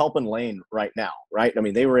it's helping Lane right now, right? I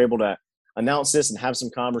mean, they were able to announce this and have some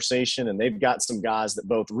conversation, and they've got some guys that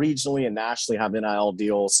both regionally and nationally have NIL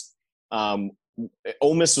deals.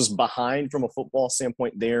 Ole Miss was behind from a football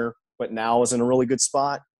standpoint there, but now is in a really good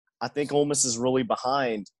spot. I think Ole Miss is really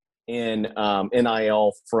behind in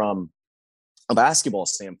NIL from a basketball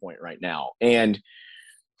standpoint right now. And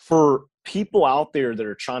for people out there that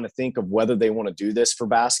are trying to think of whether they want to do this for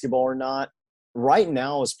basketball or not, right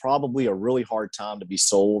now is probably a really hard time to be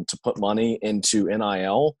sold to put money into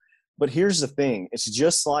NIL. But here's the thing. It's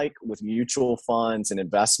just like with mutual funds and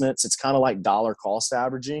investments. It's kind of like dollar cost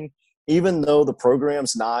averaging. Even though the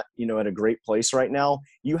program's not, at a great place right now,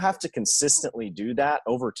 you have to consistently do that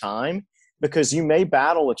over time, because you may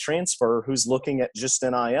battle a transfer who's looking at just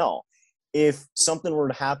NIL. If something were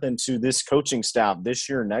to happen to this coaching staff this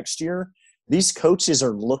year, next year, these coaches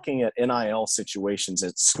are looking at NIL situations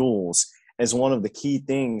at schools as one of the key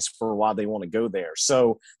things for why they want to go there.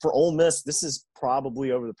 So for Ole Miss, this is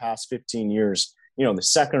probably over the past 15 years, the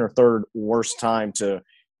second or third worst time to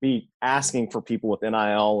be asking for people with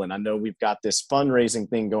NIL. And I know we've got this fundraising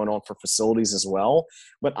thing going on for facilities as well,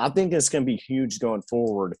 but I think it's going to be huge going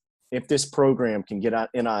forward if this program can get out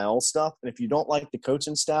NIL stuff. And if you don't like the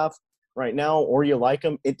coaching staff right now, or you like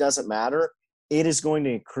them, it doesn't matter. It is going to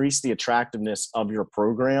increase the attractiveness of your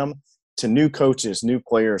program to new coaches, new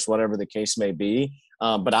players, whatever the case may be.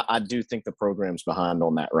 But I do think the program's behind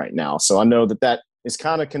on that right now. So I know that is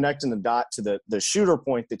kind of connecting the dot to the shooter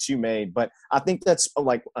point that you made. But I think that's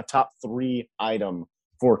like a top 3 item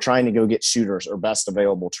for trying to go get shooters or best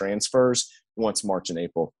available transfers once March and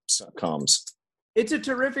April comes. It's a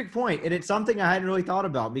terrific point, and it's something I hadn't really thought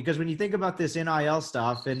about, because when you think about this NIL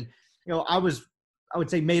stuff, and I would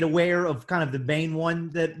say made aware of kind of the main one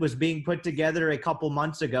that was being put together a couple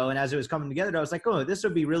months ago, and as it was coming together, I was like, oh, this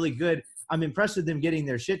would be really good. I'm impressed with them getting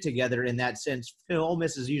their shit together in that sense. Ole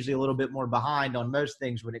Miss is usually a little bit more behind on most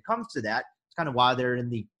things when it comes to that. It's kind of why they're in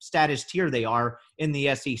the status tier they are in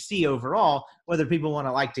the SEC overall, whether people want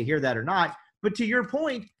to like to hear that or not. But to your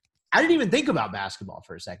point, I didn't even think about basketball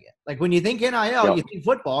for a second. Like when you think NIL, you think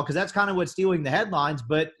football, because that's kind of what's stealing the headlines.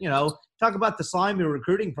 But, talk about the slimy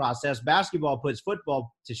recruiting process. Basketball puts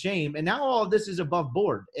football to shame. And now all of this is above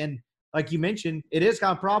board. And like you mentioned, it is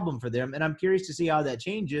kind of a problem for them. And I'm curious to see how that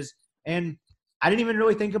changes. And I didn't even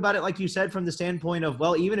really think about it, like you said, from the standpoint of,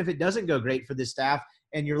 well, even if it doesn't go great for this staff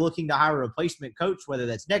and you're looking to hire a replacement coach, whether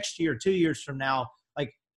that's next year, 2 years from now,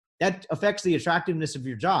 like that affects the attractiveness of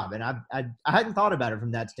your job. And I hadn't thought about it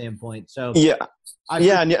from that standpoint. So yeah.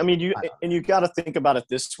 And I mean, you got to think about it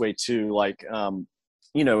this way too. Like,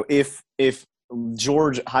 if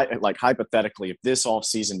Georgia, like hypothetically, if this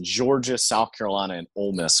offseason Georgia, South Carolina, and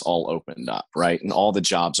Ole Miss all opened up, right, and all the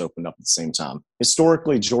jobs opened up at the same time,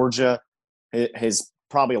 historically Georgia has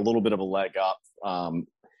probably a little bit of a leg up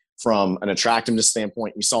from an attractiveness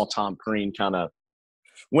standpoint. You saw Tom Crean kind of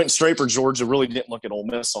went straight for Georgia, really didn't look at Ole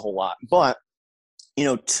Miss a whole lot. But,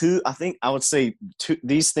 I would say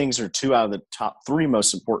these things are 2 out of the top 3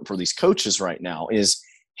 most important for these coaches right now is,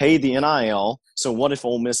 hey, the NIL. So what if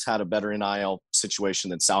Ole Miss had a better NIL situation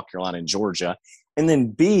than South Carolina and Georgia? And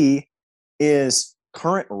then B is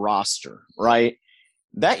current roster, right?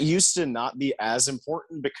 That used to not be as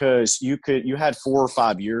important because you had 4 or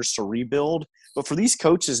 5 years to rebuild. But for these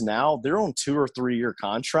coaches now, they're on 2 or 3 year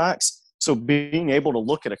contracts. So being able to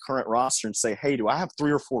look at a current roster and say, hey, do I have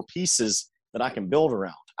 3 or 4 pieces that I can build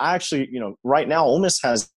around? I actually, right now Ole Miss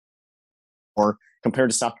has more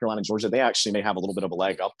compared to South Carolina and Georgia. They actually may have a little bit of a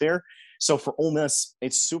leg up there. So for Ole Miss,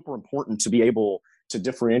 it's super important to be able to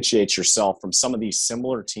differentiate yourself from some of these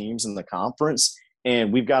similar teams in the conference.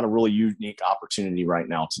 And we've got a really unique opportunity right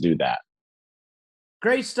now to do that.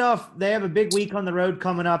 Great stuff. They have a big week on the road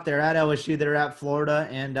coming up. They're at LSU. They're at Florida.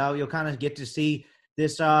 And you'll kind of get to see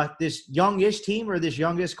this youngish team or this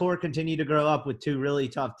youngest core continue to grow up with 2 really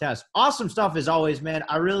tough tests. Awesome stuff as always, man.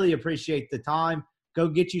 I really appreciate the time. Go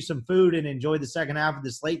get you some food and enjoy the second half of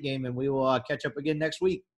this late game, and we will catch up again next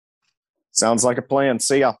week. Sounds like a plan.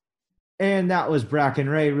 See ya. And that was Bracken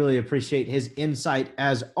Ray. Really appreciate his insight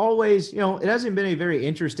as always. It hasn't been a very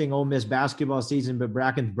interesting Ole Miss basketball season, but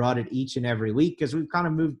Bracken's brought it each and every week because we've kind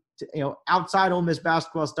of moved to, outside Ole Miss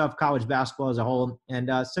basketball stuff, college basketball as a whole, and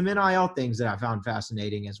some NIL things that I found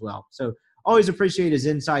fascinating as well. So always appreciate his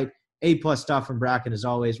insight. A+ stuff from Bracken as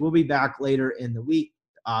always. We'll be back later in the week,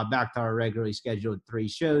 back to our regularly scheduled 3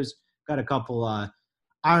 shows. Got a couple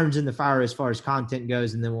irons in the fire as far as content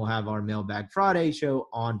goes, and then we'll have our Mailbag Friday show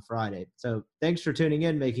on Friday. So thanks for tuning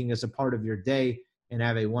in, making us a part of your day, and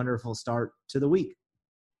have a wonderful start to the week.